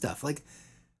stream stuff. Like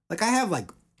I have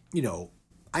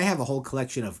I have a whole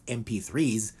collection of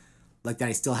MP3s, like that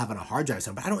I still have on a hard drive or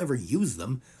something, but I don't ever use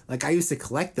them. Like I used to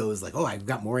collect those. Like, oh, I've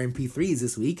got more MP3s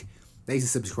this week. I used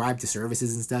to subscribe to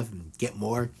services and stuff and get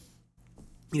more.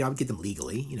 I would get them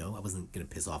legally. I wasn't gonna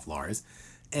piss off Lars,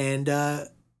 and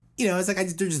it's like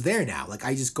they're just there now. Like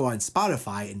I just go on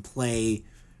Spotify and play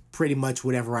pretty much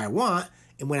whatever I want.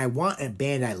 And when I want a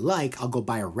band I like, I'll go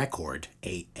buy a record,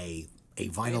 a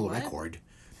vinyl record.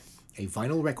 A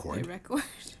vinyl record. A record.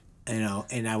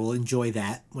 And I will enjoy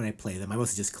that when I play them. I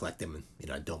mostly just collect them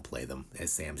and, I don't play them,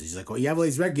 as Sam says. She's like, oh, you have all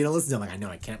these records, you don't listen to them. I'm like, I know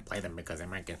I can't play them because I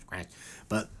might get scratched.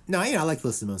 But, no, I like to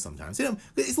listen to them sometimes.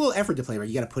 It's a little effort to play, right?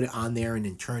 You got to put it on there and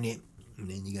then turn it, and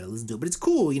then you got to listen to it. But it's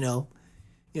cool,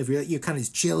 if you're kind of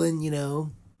just chilling,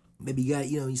 maybe you got,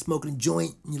 you're smoking a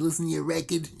joint and you listen to your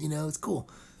record, it's cool.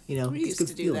 We used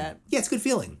to do that. Yeah, it's a good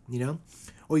feeling,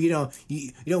 Or, you know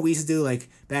what we used to do, like,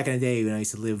 back in the day when I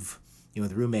used to live,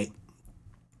 with a roommate,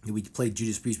 we played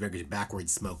Judas Priest records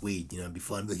backwards, smoke weed, it'd be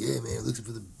fun. Like, yeah, man, looking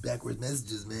for the backwards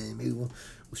messages, man. Maybe we'll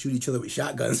shoot each other with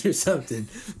shotguns or something.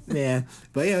 Yeah,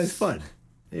 but, it's fun.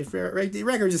 If the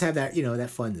records just have that, that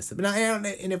funness. But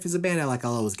and if it's a band I like,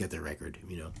 I'll always get their record,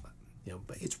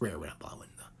 but it's rare when I'm buying one,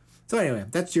 though. So anyway,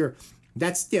 that's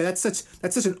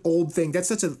such an old thing. That's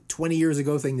such a 20 years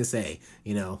ago thing to say,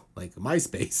 like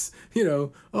MySpace,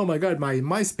 oh my God, my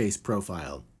MySpace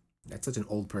profile. That's such an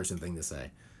old person thing to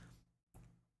say.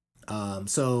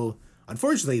 So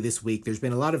unfortunately this week, there's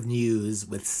been a lot of news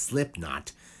with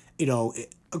Slipknot,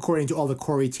 according to all the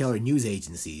Corey Taylor news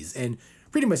agencies and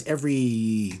pretty much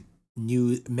every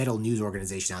metal news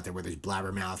organization out there, whether it's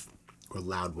Blabbermouth or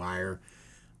Loudwire,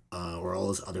 or all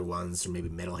those other ones, or maybe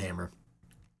Metal Hammer.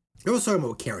 They're always talking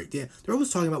about they're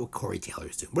always talking about what Corey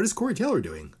Taylor's doing. What is Corey Taylor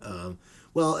doing?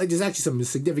 Well, there's actually some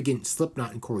significant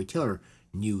Slipknot and Corey Taylor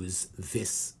news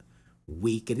this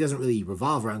week. It doesn't really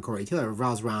revolve around Corey Taylor. It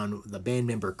revolves around the band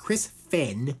member Chris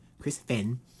Fenn.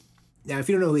 Now, if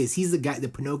you don't know who he is, he's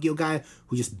the Pinocchio guy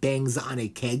who just bangs on a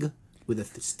keg with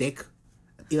a stick.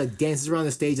 He dances around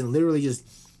the stage and literally just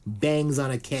bangs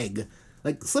on a keg.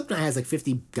 Like Slipknot has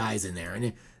 50 guys in there,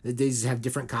 and they just have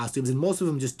different costumes, and most of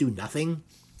them just do nothing.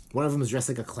 One of them is dressed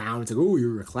like a clown. It's like, oh,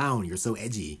 you're a clown. You're so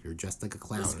edgy. You're dressed like a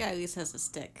clown. This guy at least has a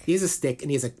stick. He has a stick,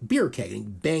 and he has a beer keg,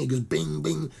 and he goes bing,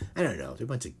 bing. I don't know. They're a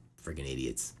bunch of friggin'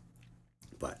 idiots.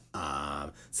 But,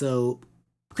 so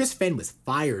Chris Fenn was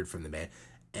fired from the band,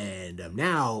 and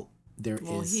now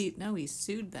he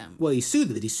sued them. Well, he sued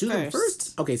them. Did he sue them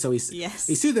first? Okay, so he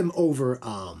sued them over,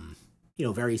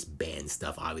 various band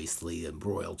stuff, obviously, and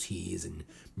royalties and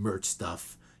merch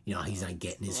stuff. He's not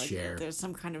getting his share. There's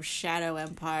some kind of shadow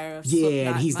empire of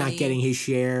and he's not getting his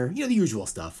share. The usual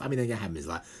stuff. I mean, that happens a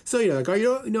lot. So,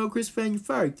 Chris Fenn, you're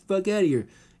fired. Get the fuck out of here.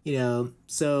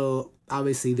 So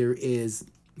obviously there is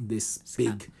this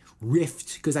big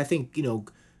rift because I think,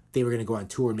 they were going to go on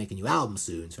tour and make a new album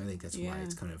soon. So I think that's why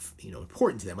it's kind of,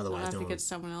 important to them. Otherwise, they'll have to get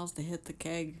someone else to hit the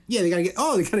keg. Yeah, they got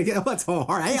to get, that's all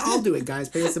hard. I'll do it, guys.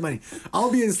 Pay us some money.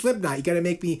 I'll be in Slipknot. You got to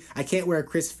make me, I can't wear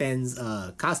Chris Fenn's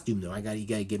costume, though. You got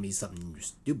to give me something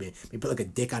stupid. Maybe put a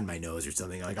dick on my nose or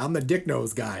something. I'm the dick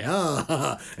nose guy.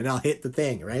 And I'll hit the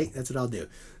thing, right? That's what I'll do.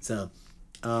 So,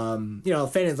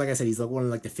 Fenn is, like I said, he's one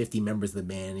of the 50 members of the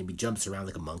band. And he jumps around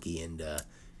like a monkey and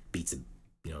beats a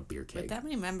beer keg. With that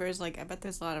many members, I bet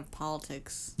there's a lot of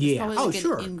politics. There's probably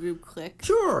sure. An in-group clique.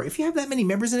 Sure. If you have that many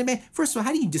members in a band, first of all,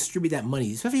 how do you distribute that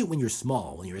money? Especially when you're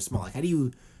small. How do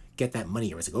you get that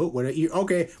money? It's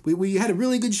okay, we had a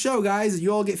really good show, guys.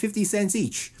 You all get 50 cents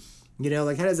each.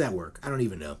 How does that work? I don't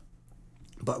even know.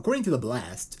 But according to The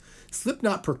Blast,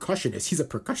 Slipknot percussionist. He's a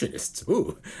percussionist.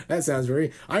 Ooh, that sounds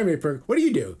very... What do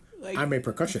you do? I'm a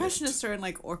percussionist. Percussionists are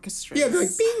in orchestras. Yeah, they're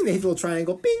bing. They hit a little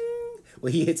triangle. Bing.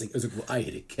 Well, he hits I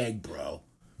hit a keg, bro.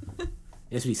 That's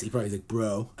what he said. He probably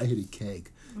bro, I hit a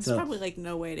keg. There's probably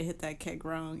no way to hit that keg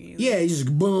wrong either. Yeah, it's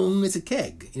just boom, it's a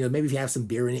keg. Maybe if you have some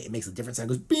beer in it, it makes a different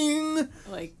sound. It goes bing.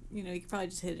 You could probably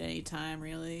just hit it any time,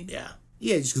 really. Yeah.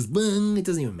 Yeah, it just goes bing. It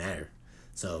doesn't even matter.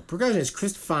 So, percussionist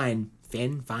Chris Fenn,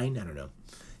 I don't know,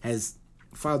 has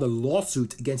filed a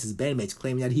lawsuit against his bandmates,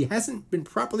 claiming that he hasn't been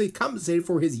properly compensated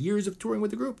for his years of touring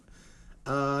with the group.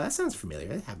 That sounds familiar.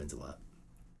 That happens a lot.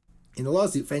 In the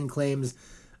lawsuit, Fenn claims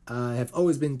have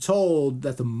always been told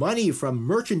that the money from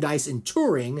merchandise and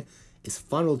touring is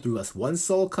funneled through us one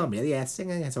sole company. Yeah,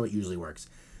 that's how it usually works.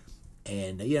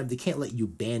 And, they can't let you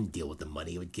band deal with the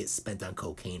money. It would get spent on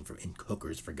cocaine and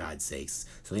hookers, for God's sakes.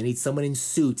 So they need someone in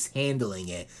suits handling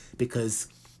it because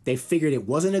they figured it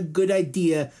wasn't a good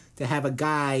idea to have a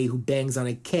guy who bangs on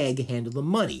a keg handle the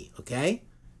money, okay?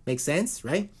 Makes sense,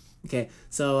 right? Okay,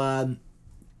 so,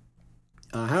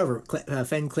 however,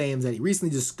 Fenn claims that he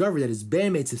recently discovered that his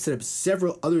bandmates have set up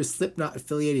several other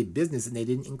Slipknot-affiliated businesses, and they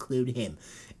didn't include him.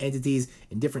 Entities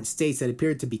in different states that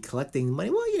appeared to be collecting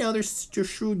money. Well, they're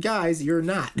shrewd guys. You're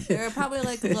not. They're probably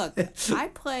like, look, I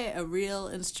play a real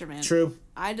instrument. True.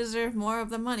 I deserve more of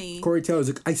the money. Corey Taylor's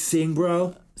like, I sing,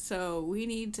 bro. So we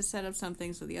need to set up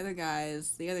something so the other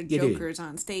guys, the other jokers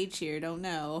on stage here don't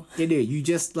know. Yeah, dude. You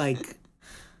just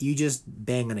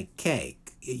bang on a keg.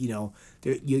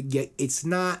 It's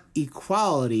not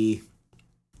equality.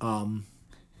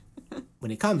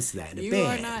 When it comes to that in a band, you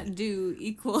are not due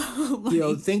equal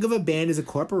money. Think of a band as a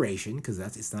corporation because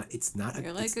it's not.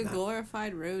 You're like a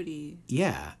glorified roadie.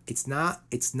 Yeah, it's not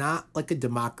like a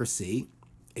democracy.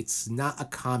 It's not a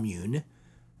commune.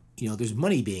 There's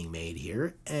money being made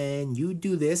here, and you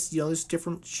do this. There's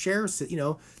different shares.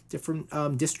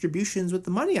 Different distributions with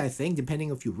the money. I think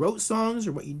depending if you wrote songs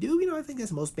or what you do. I think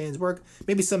that's most bands work.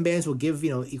 Maybe some bands will give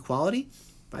equality,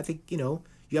 but I think you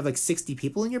have like 60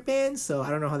 people in your band, so I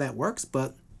don't know how that works,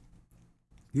 but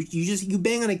you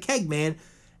bang on a keg, man,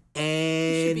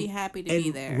 and you should be happy to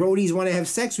be there. Roadies want to have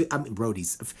sex with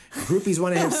roadies. Groupies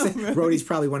want to have sex. Roadies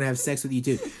probably want to have sex with you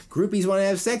too. Groupies want to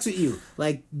have sex with you.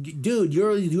 Like, dude,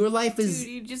 your life is. Dude,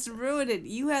 you just ruined it.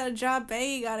 You had a job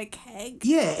banging on a keg.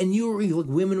 Yeah, and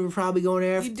women were probably going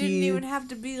after you. You didn't even have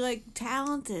to be like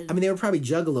talented. I mean, they were probably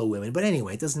juggalo women, but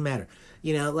anyway, it doesn't matter.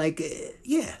 And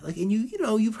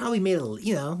you probably made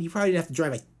you probably didn't have to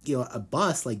drive a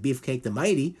bus like Beefcake the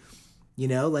Mighty, you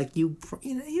guys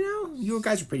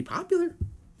are pretty popular,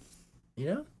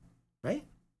 right?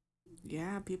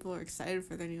 Yeah, people are excited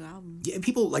for their new album. Yeah,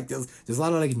 people there's a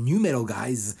lot of new metal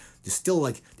guys. There's a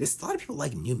lot of people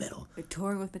like new metal. They're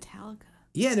touring with Metallica.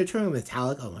 Yeah, they're touring with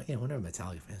Metallica. Oh, yeah, I wonder if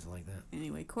Metallica fans are like that.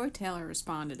 Anyway, Corey Taylor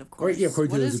responded, of course. Corey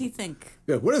what does he think?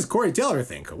 Yeah, what does Corey Taylor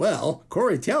think? Well,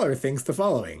 Corey Taylor thinks the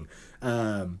following.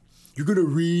 You're going to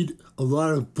read a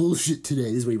lot of bullshit today.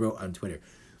 This is what he wrote on Twitter.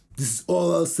 This is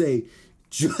all I'll say.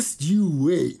 Just you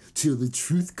wait till the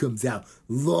truth comes out.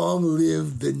 Long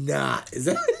live the knot. Is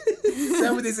that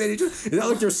what they say? Is that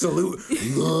like their salute?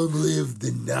 Long live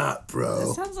the knot, bro.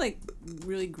 That sounds like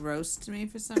really gross to me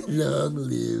for some reason. Long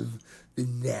live the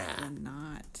knot. The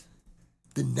knot.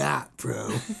 The knot,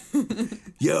 bro.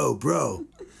 Yo, bro.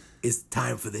 It's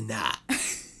time for the knot.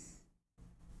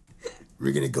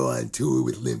 We're going to go on tour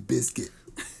with Limp Bizkit.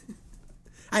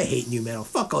 I hate new metal.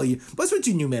 Fuck all you. What's with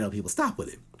you new metal people? Stop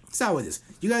with it. Stop with this.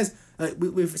 You guys,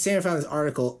 Sandra found this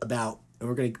article about,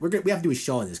 and we have to do a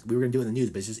show on this. We were gonna do it in the news,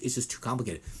 but it's just too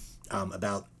complicated.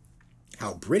 About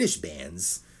how British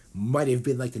bands might have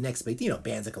been like the next big,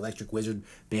 bands like Electric Wizard,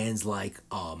 bands like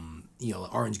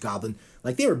Orange Goblin,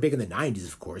 like they were big in the 90s,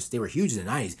 of course. They were huge in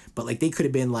the 90s, but like they could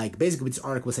have been like, basically what this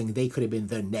article was saying, they could have been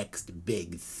the next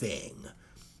big thing.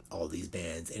 All these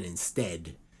bands, and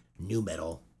instead, new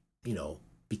metal,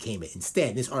 became it.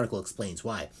 Instead, this article explains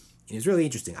why. And it's really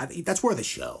interesting. I think that's worth a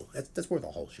show. That's worth a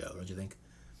whole show, don't you think?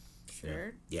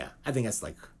 Sure. Yeah. I think that's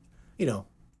like, I don't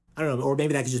know, or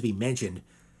maybe that could just be mentioned.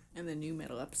 In the new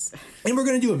metal episode. And we're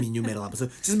going to do a new metal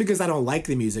episode. Just because I don't like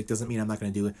the music doesn't mean I'm not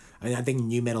going to do it. I mean, I think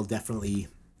new metal definitely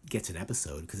gets an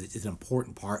episode because it's an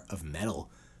important part of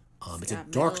metal. It's a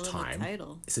dark time.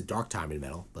 It's a dark time in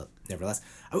metal, but nevertheless.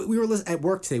 We were at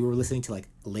work today. We were listening to like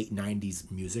late 90s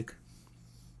music.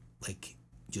 Like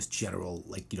just general,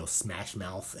 Smash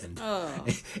Mouth and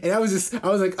and I was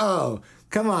like, oh,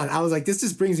 come on. I was like, this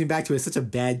just brings me back to such a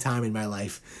bad time in my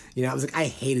life. I was like, I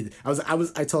hated it. I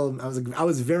told him, I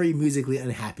was very musically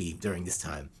unhappy during this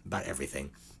time about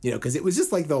everything, because it was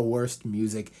just like the worst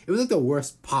music. It was like the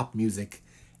worst pop music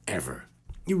ever.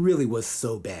 It really was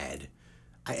so bad.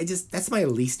 That's my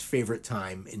least favorite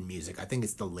time in music. I think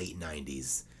it's the late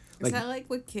 90s. Is that like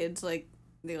what kids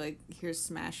they hear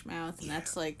Smash Mouth and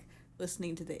that's like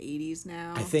listening to the 80s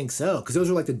now? I think so, because those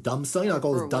were like the dumb songs, like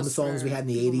all those dumb songs we had in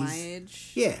the 80s. My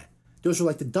age. Yeah, those were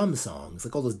like the dumb songs,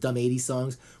 like all those dumb 80s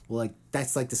songs. Well, like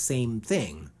that's like the same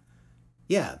thing.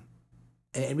 Yeah,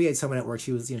 And we had someone at work.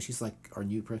 She was, she's like our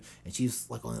new person, and she's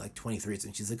like only like 23,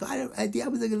 and she's like, I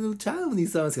was like a little child when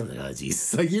these songs. I'm like, oh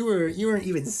Jesus, like you weren't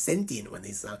even sentient when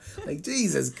these songs. Like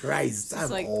Jesus Christ, I'm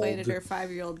like old. Played at her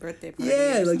 5-year-old birthday party.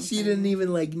 Yeah, like she didn't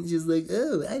even like. She's like,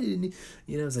 oh, I didn't.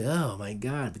 I was like, oh my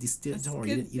God, but these still don't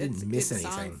worry, you didn't miss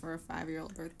anything. Song for a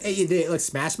 5-year-old birthday. Hey, you did like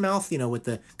Smash Mouth, with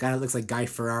the guy that looks like Guy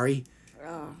Ferrari.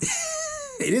 Oh.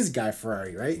 It is Guy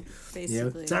Ferrari, right?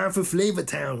 Basically. Time for Flavor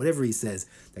Town, whatever he says.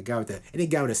 That guy with any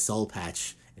guy with a soul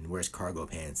patch and wears cargo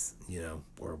pants,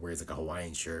 or wears like a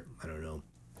Hawaiian shirt. I don't know.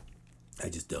 I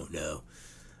just don't know.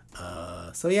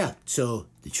 So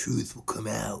the truth will come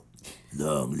out.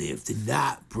 Long live the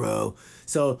knot, bro.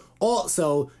 So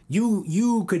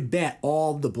you could bet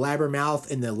all the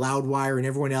Blabbermouth and the Loudwire and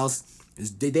everyone else,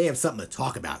 they have something to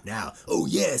talk about now. Oh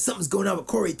yeah, something's going on with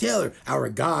Corey Taylor, our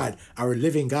God, our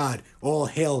living God. All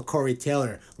hail Corey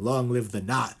Taylor. Long live the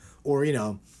knot. Or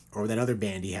or that other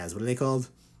band he has. What are they called?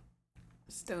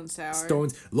 Stone Sour.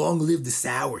 Stones. Long live the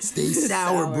sour. Stay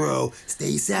sour, bro.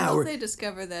 Stay sour. Well, they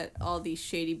discover that all these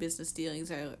shady business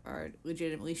dealings are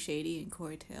legitimately shady, and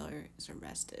Corey Taylor is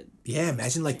arrested. Yeah,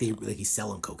 imagine like he's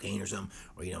selling cocaine or something,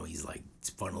 or he's like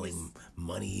funneling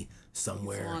money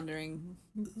somewhere. He's laundering.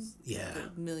 Yeah.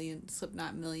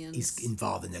 Slipknot millions. He's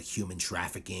involved in human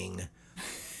trafficking.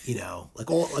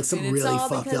 Like something really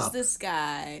fucked up. And it's all because this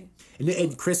guy.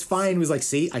 And Chris Fine was like,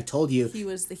 see, I told you. He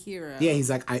was the hero. Yeah,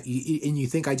 he's like, and you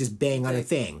think I just bang on a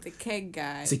thing. The keg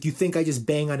guy. It's like, you think I just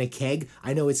bang on a keg?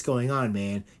 I know what's going on,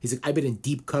 man. He's like, I've been in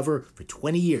deep cover for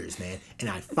 20 years, man. And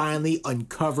I finally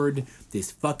uncovered this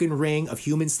fucking ring of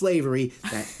human slavery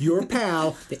that your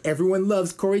pal, that everyone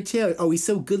loves, Corey Taylor. Oh, he's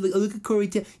so good. Look at Corey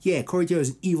Taylor. Yeah, Corey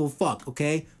Taylor's an evil fuck,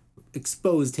 okay?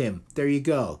 Exposed him. There you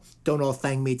go. Don't all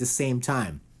thank me at the same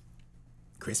time.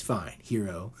 Chris Fine,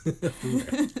 hero.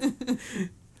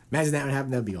 Imagine that would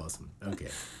happen. That'd be awesome. Okay.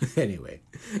 Anyway,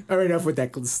 all right. Enough with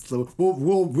that.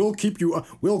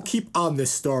 We'll keep on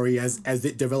this story as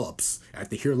it develops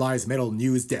at the Here Lies Metal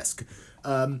news desk.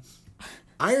 Iron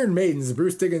Maiden's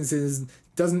Bruce Dickinson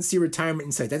doesn't see retirement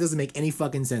in sight. That doesn't make any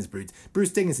fucking sense, Bruce.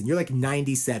 Bruce Dickinson, you're like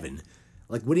 97.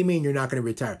 Like, what do you mean you're not going to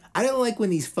retire? I don't like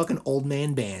when these fucking old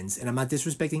man bands, and I'm not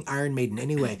disrespecting Iron Maiden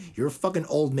anyway, you're a fucking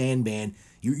old man band.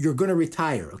 You're going to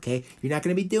retire, okay? You're not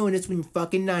going to be doing this when you're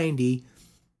fucking 90,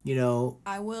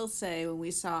 I will say, when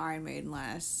we saw Iron Maiden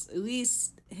last, at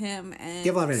least him and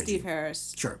Steve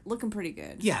Harris, sure, looking pretty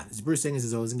good. Yeah, Bruce Dickinson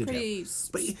is always in good pretty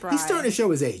shape. But he's starting to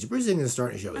show his age. Bruce Dickinson is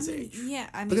starting to show his age. Yeah,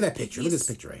 I mean, look at that picture. Look at this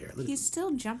picture right here. He's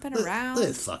still jumping around. Look at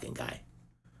this fucking guy.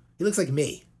 He looks like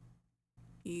me.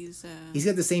 He's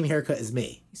got the same haircut as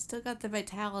me. He's still got the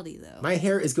vitality, though. My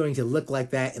hair is going to look like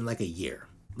that in like a year.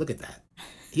 Look at that.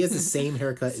 He has the same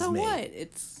haircut as me. So what?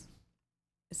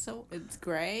 It's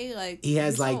gray. Like, he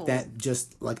has like that,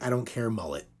 just like I don't care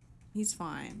mullet. He's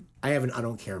fine. I have an I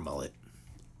don't care mullet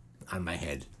on my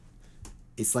head.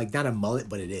 It's like not a mullet,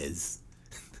 but it is,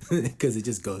 because it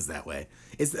just goes that way.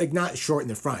 It's like not short in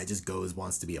the front. It just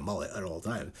wants to be a mullet at all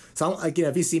times. So I'm like,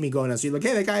 if you see me going down the street, like,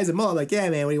 hey, that guy has a mullet. I'm like, yeah,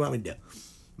 man, what do you want me to do?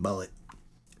 Mullet.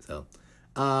 So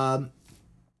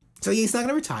he's not going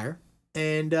to retire.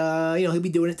 And, he'll be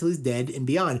doing it till he's dead and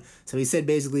beyond. So he said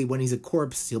basically when he's a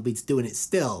corpse, he'll be doing it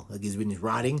still. Like when he's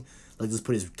rotting, they'll just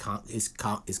put his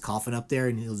coffin up there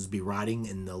and he'll just be rotting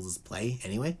and they'll just play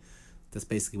anyway. That's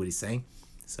basically what he's saying.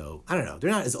 So, I don't know.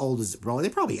 They're not as old as Rolling.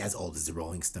 They're probably as old as the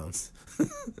Rolling Stones.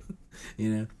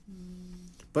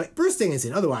 But Bruce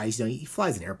Dickinson, otherwise, he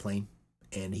flies an airplane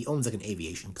and he owns like an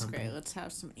aviation company. That's great. Let's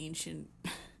have some ancient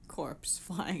corpse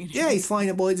flying. Yeah, he's flying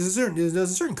it. Well, there's a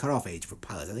certain cutoff age for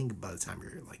pilots. I think by the time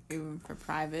you're like, even for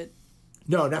private.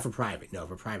 No, not for private. No,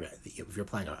 for private. If you're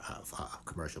flying a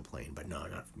commercial plane, but no,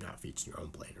 not if it's your own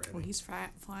plane or anything. Well, he's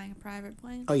flying a private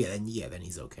plane. Oh then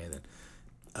he's okay then.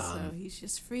 So he's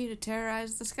just free to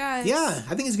terrorize the skies. Yeah,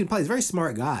 I think he's a good pilot. He's a very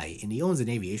smart guy, and he owns an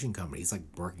aviation company. He's like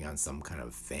working on some kind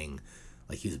of thing,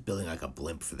 like he was building like a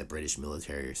blimp for the British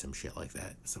military or some shit like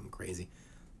that. Something crazy,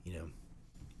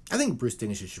 I think Bruce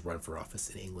Dickinson should run for office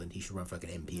in England. He should run for like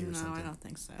an MP or something. No, I don't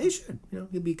think so. He should. He'll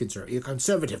be a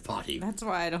conservative party. That's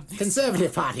why I don't think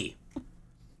conservative party.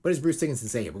 What does Bruce Dickinson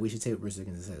say here? But we should say what Bruce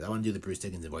Dickinson says. I want to do the Bruce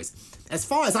Dickinson voice. As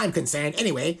far as I'm concerned,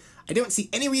 anyway, I don't see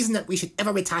any reason that we should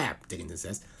ever retire, Dickinson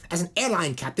says. As an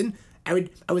airline captain, I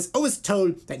was always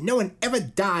told that no one ever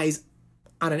dies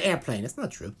on an airplane. That's not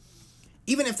true.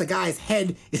 Even if the guy's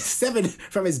head is severed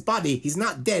from his body, he's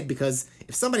not dead, because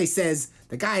if somebody says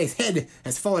the guy's head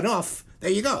has fallen off,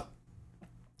 there you go.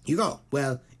 You go,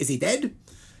 well, is he dead?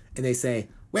 And they say,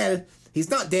 well, he's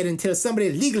not dead until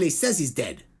somebody legally says he's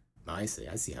dead. Oh, I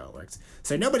see how it works.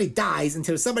 So nobody dies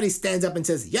until somebody stands up and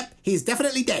says, yep, he's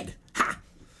definitely dead. Ha!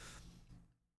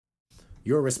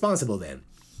 you're responsible then.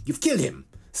 You've killed him.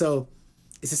 So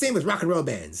it's the same with rock and roll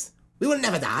bands. We will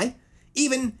never die.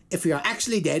 Even if we are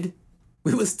actually dead,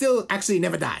 we will still actually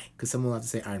never die. Because someone will have to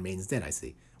say Iron Maiden's dead, I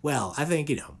see. Well, I think,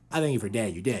 if you're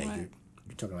dead, you're dead.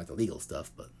 You're talking about the legal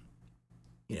stuff, but,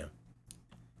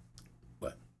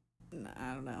 What?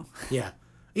 I don't know. Yeah.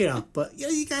 But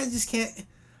you guys just can't...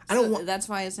 I don't want... That's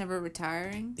why it's never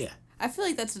retiring? Yeah. I feel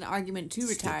like that's an argument to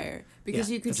retire.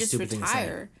 Because you could just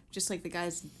retire, just like the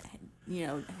guy's,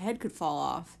 head could fall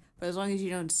off. But as long as you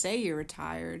don't say you're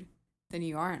retired, then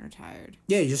you aren't retired.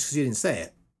 Yeah, just because you didn't say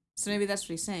it. So maybe that's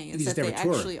what he's saying. Is that they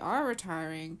actually are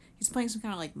retiring. He's playing some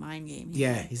kind of mind game here.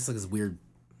 Yeah, he's just like this weird,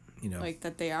 Like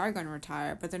that they are going to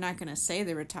retire, but they're not going to say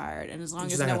they're retired. And as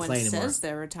long as no one says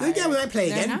they're retired, we might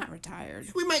play again. They're not retired.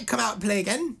 We might come out and play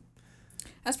again.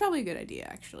 That's probably a good idea,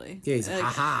 actually. Yeah, he's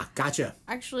haha, gotcha.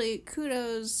 Actually,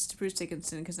 kudos to Bruce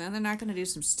Dickinson, because now they're not going to do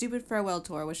some stupid farewell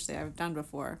tour, which they have done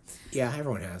before. Yeah,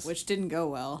 everyone has. Which didn't go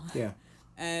well. Yeah.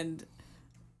 And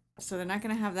so they're not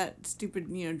going to have that stupid,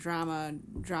 drama,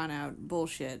 drawn-out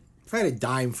bullshit. If I had a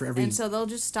dime for every... And so they'll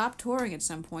just stop touring at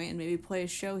some point and maybe play a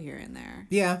show here and there.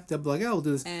 Yeah, they'll be like, we'll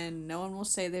do this. And no one will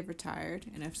say they've retired.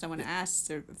 And if someone asks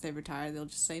if they've retired, they'll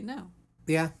just say no.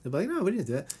 Yeah, they'll be like, no, we didn't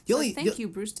do that. Thank you,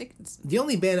 Bruce Dickinson. The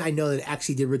only band I know that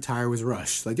actually did retire was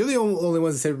Rush. Like, they're the only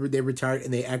ones that said they retired,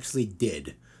 and they actually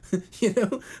did. I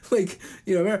remember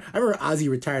Ozzy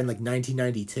retired in,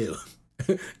 1992.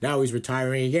 Now he's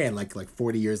retiring again, like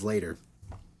 40 years later.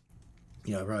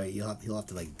 Probably he'll have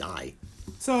to, die.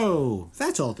 So,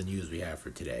 that's all the news we have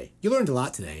for today. You learned a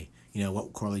lot today.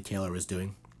 What Corley Taylor was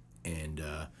doing, and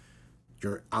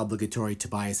your obligatory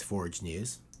Tobias Forge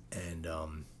news, and...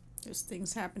 There's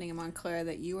things happening in Montclair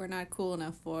that you are not cool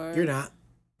enough for. You're not.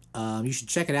 You should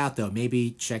check it out, though.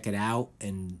 Maybe check it out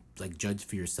and, judge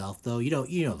for yourself, though. You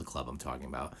know the club I'm talking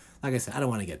about. Like I said, I don't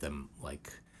want to get them,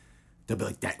 they'll be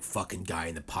like, that fucking guy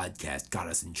in the podcast got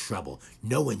us in trouble.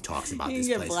 No one talks about this place.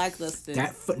 You get blacklisted.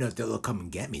 They'll come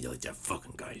and get me. They're like, that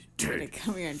fucking guy's dead. They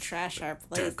come here and trash our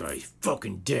place. That guy's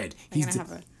fucking dead. You're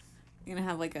going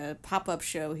to have a pop-up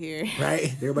show here.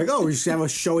 Right? They're like, we should have a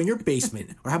show in your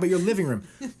basement. Or how about your living room?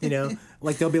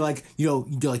 They'll be like, you're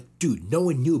like, dude, no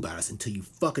one knew about us until you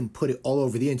fucking put it all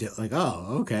over the internet. Like,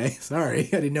 oh, okay. Sorry.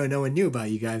 I didn't know no one knew about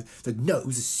you guys. It's like, no, it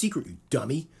was a secret, you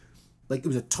dummy. It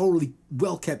was a totally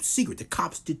well-kept secret. The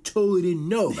cops totally didn't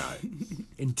know about it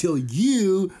until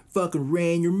you fucking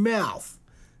ran your mouth.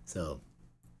 So,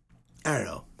 I don't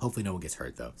know. Hopefully no one gets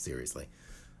hurt, though. Seriously.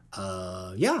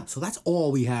 So that's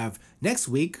all we have. Next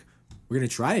week, we're going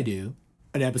to try to do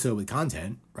an episode with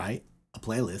content, right? A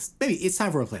playlist. Maybe it's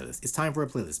time for a playlist. It's time for a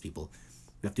playlist, people.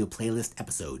 We have to do a playlist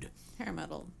episode. Hair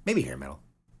metal. Maybe hair metal.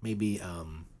 Maybe, I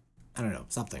don't know,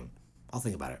 something. I'll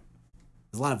think about it.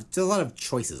 There's a lot of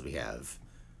choices we have.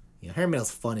 Hair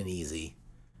metal's fun and easy.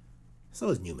 So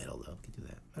is new metal, though. We can do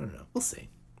that. I don't know. We'll see.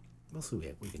 We'll see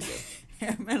what we can do.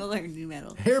 Hair metal or new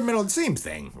metal? Hair metal, same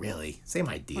thing, really. Same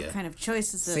idea. What kind of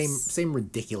choice is this? Same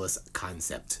ridiculous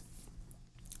concept.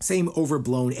 Same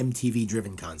overblown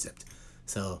MTV-driven concept.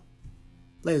 So,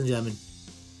 ladies and gentlemen,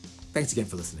 thanks again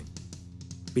for listening.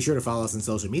 Be sure to follow us on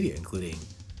social media, including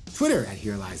Twitter at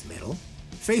Here Lies Metal,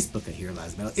 Facebook at Here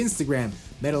Lies Metal, Instagram,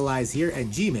 Metal Lies Here,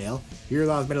 and Gmail,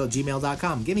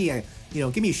 HereLiesMetal@gmail.com. Give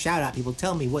me a shout out, people.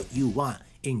 Tell me what you want.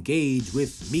 Engage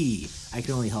with me. I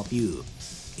can only help you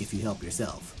if you help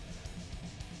yourself.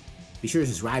 Be sure to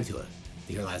subscribe to the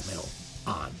Here Lies Metal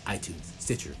on iTunes,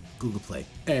 Stitcher, Google Play,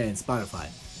 and Spotify.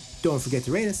 Don't forget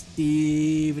to rate us,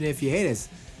 even if you hate us.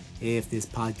 If this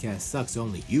podcast sucks,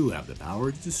 only you have the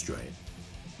power to destroy it.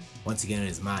 Once again, it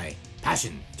is my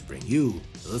passion to bring you,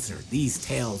 the listener, these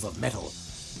tales of metal.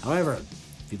 However,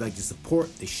 if you'd like to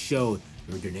support the show,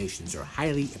 your donations are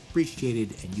highly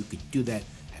appreciated, and you could do that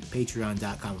at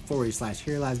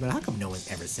patreon.com/Here Lies Metal. How come no one's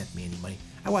ever sent me any money?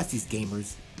 I watch these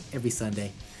gamers every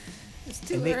Sunday. It's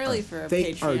too early for a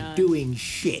Patreon. They are doing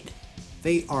shit.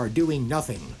 They are doing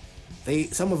nothing.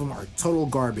 Some of them are total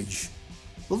garbage.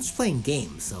 We're just playing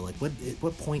games, so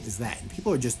what point is that? And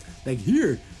people are just like,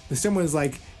 here. Someone's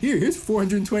like, here's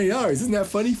 $420. Isn't that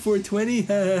funny?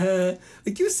 $420.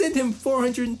 You sent him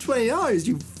 $420,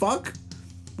 you fuck.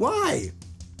 Why?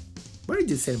 Why did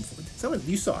you send him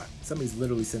you saw it. Somebody's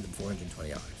literally sent him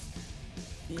 $420.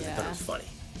 Yeah. I thought it was funny.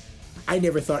 I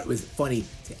never thought it was funny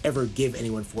to ever give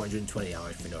anyone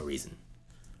 $420 for no reason.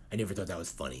 I never thought that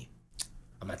was funny.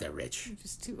 I'm not that rich. You're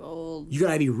just too old. You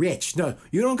gotta be rich. No,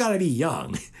 you don't gotta be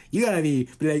young. You gotta be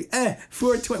like,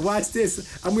 420. Watch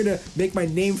this. I'm gonna make my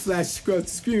name flash screen at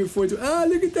 420. Oh,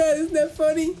 look at that. Isn't that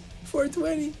funny?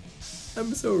 420.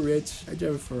 I'm so rich. I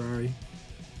drive a Ferrari.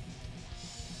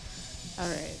 All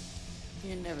right.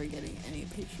 You're never getting any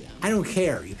Patreon. I don't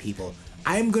care, you people.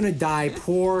 I'm gonna die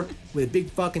poor with a big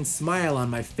fucking smile on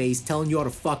my face telling you all to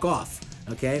fuck off,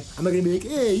 okay? I'm not gonna be like,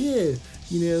 hey, yeah,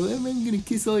 I'm gonna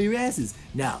kiss all your asses.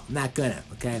 No, I'm not gonna,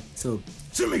 okay? So,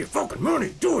 send me your fucking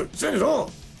money, do it, send it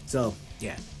all. So,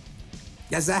 yeah.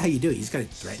 That's not how you do it. You just gotta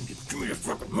threaten people, give me your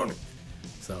fucking money.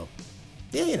 So,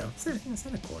 yeah, send a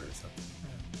quarter or something.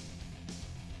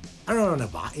 I don't know,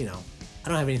 I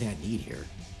don't have anything I need here,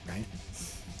 right?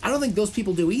 I don't think those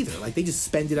people do either. Like, they just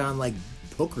spend it on, like,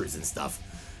 hookers and stuff,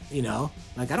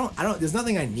 Like, I don't, there's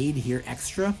nothing I need here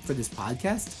extra for this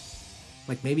podcast.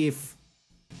 Like, maybe if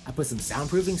I put some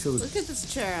soundproofing so... Look at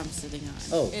this chair I'm sitting on.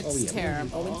 It's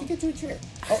terrible. We need to get to a chair.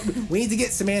 We need to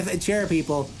get Samantha a chair,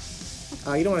 people.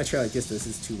 You don't want a chair like this. This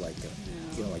is too, like,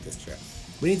 you don't like this chair.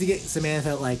 We need to get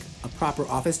Samantha, like, a proper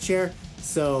office chair.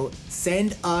 So,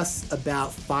 send us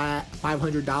about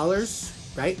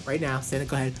 $500, right now. Send it,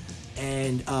 go ahead.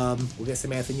 And we'll get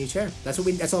Samantha a new chair. That's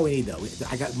all we need, though.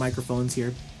 I got microphones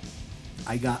here.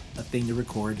 I got a thing to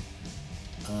record.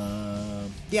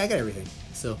 Yeah, I got everything.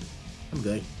 So, I'm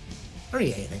good. I don't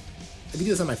need anything. I can do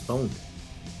this on my phone.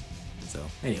 So,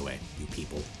 anyway, you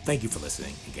people, thank you for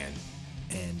listening again.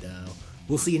 And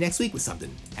we'll see you next week with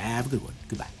something. Have a good one.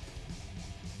 Goodbye.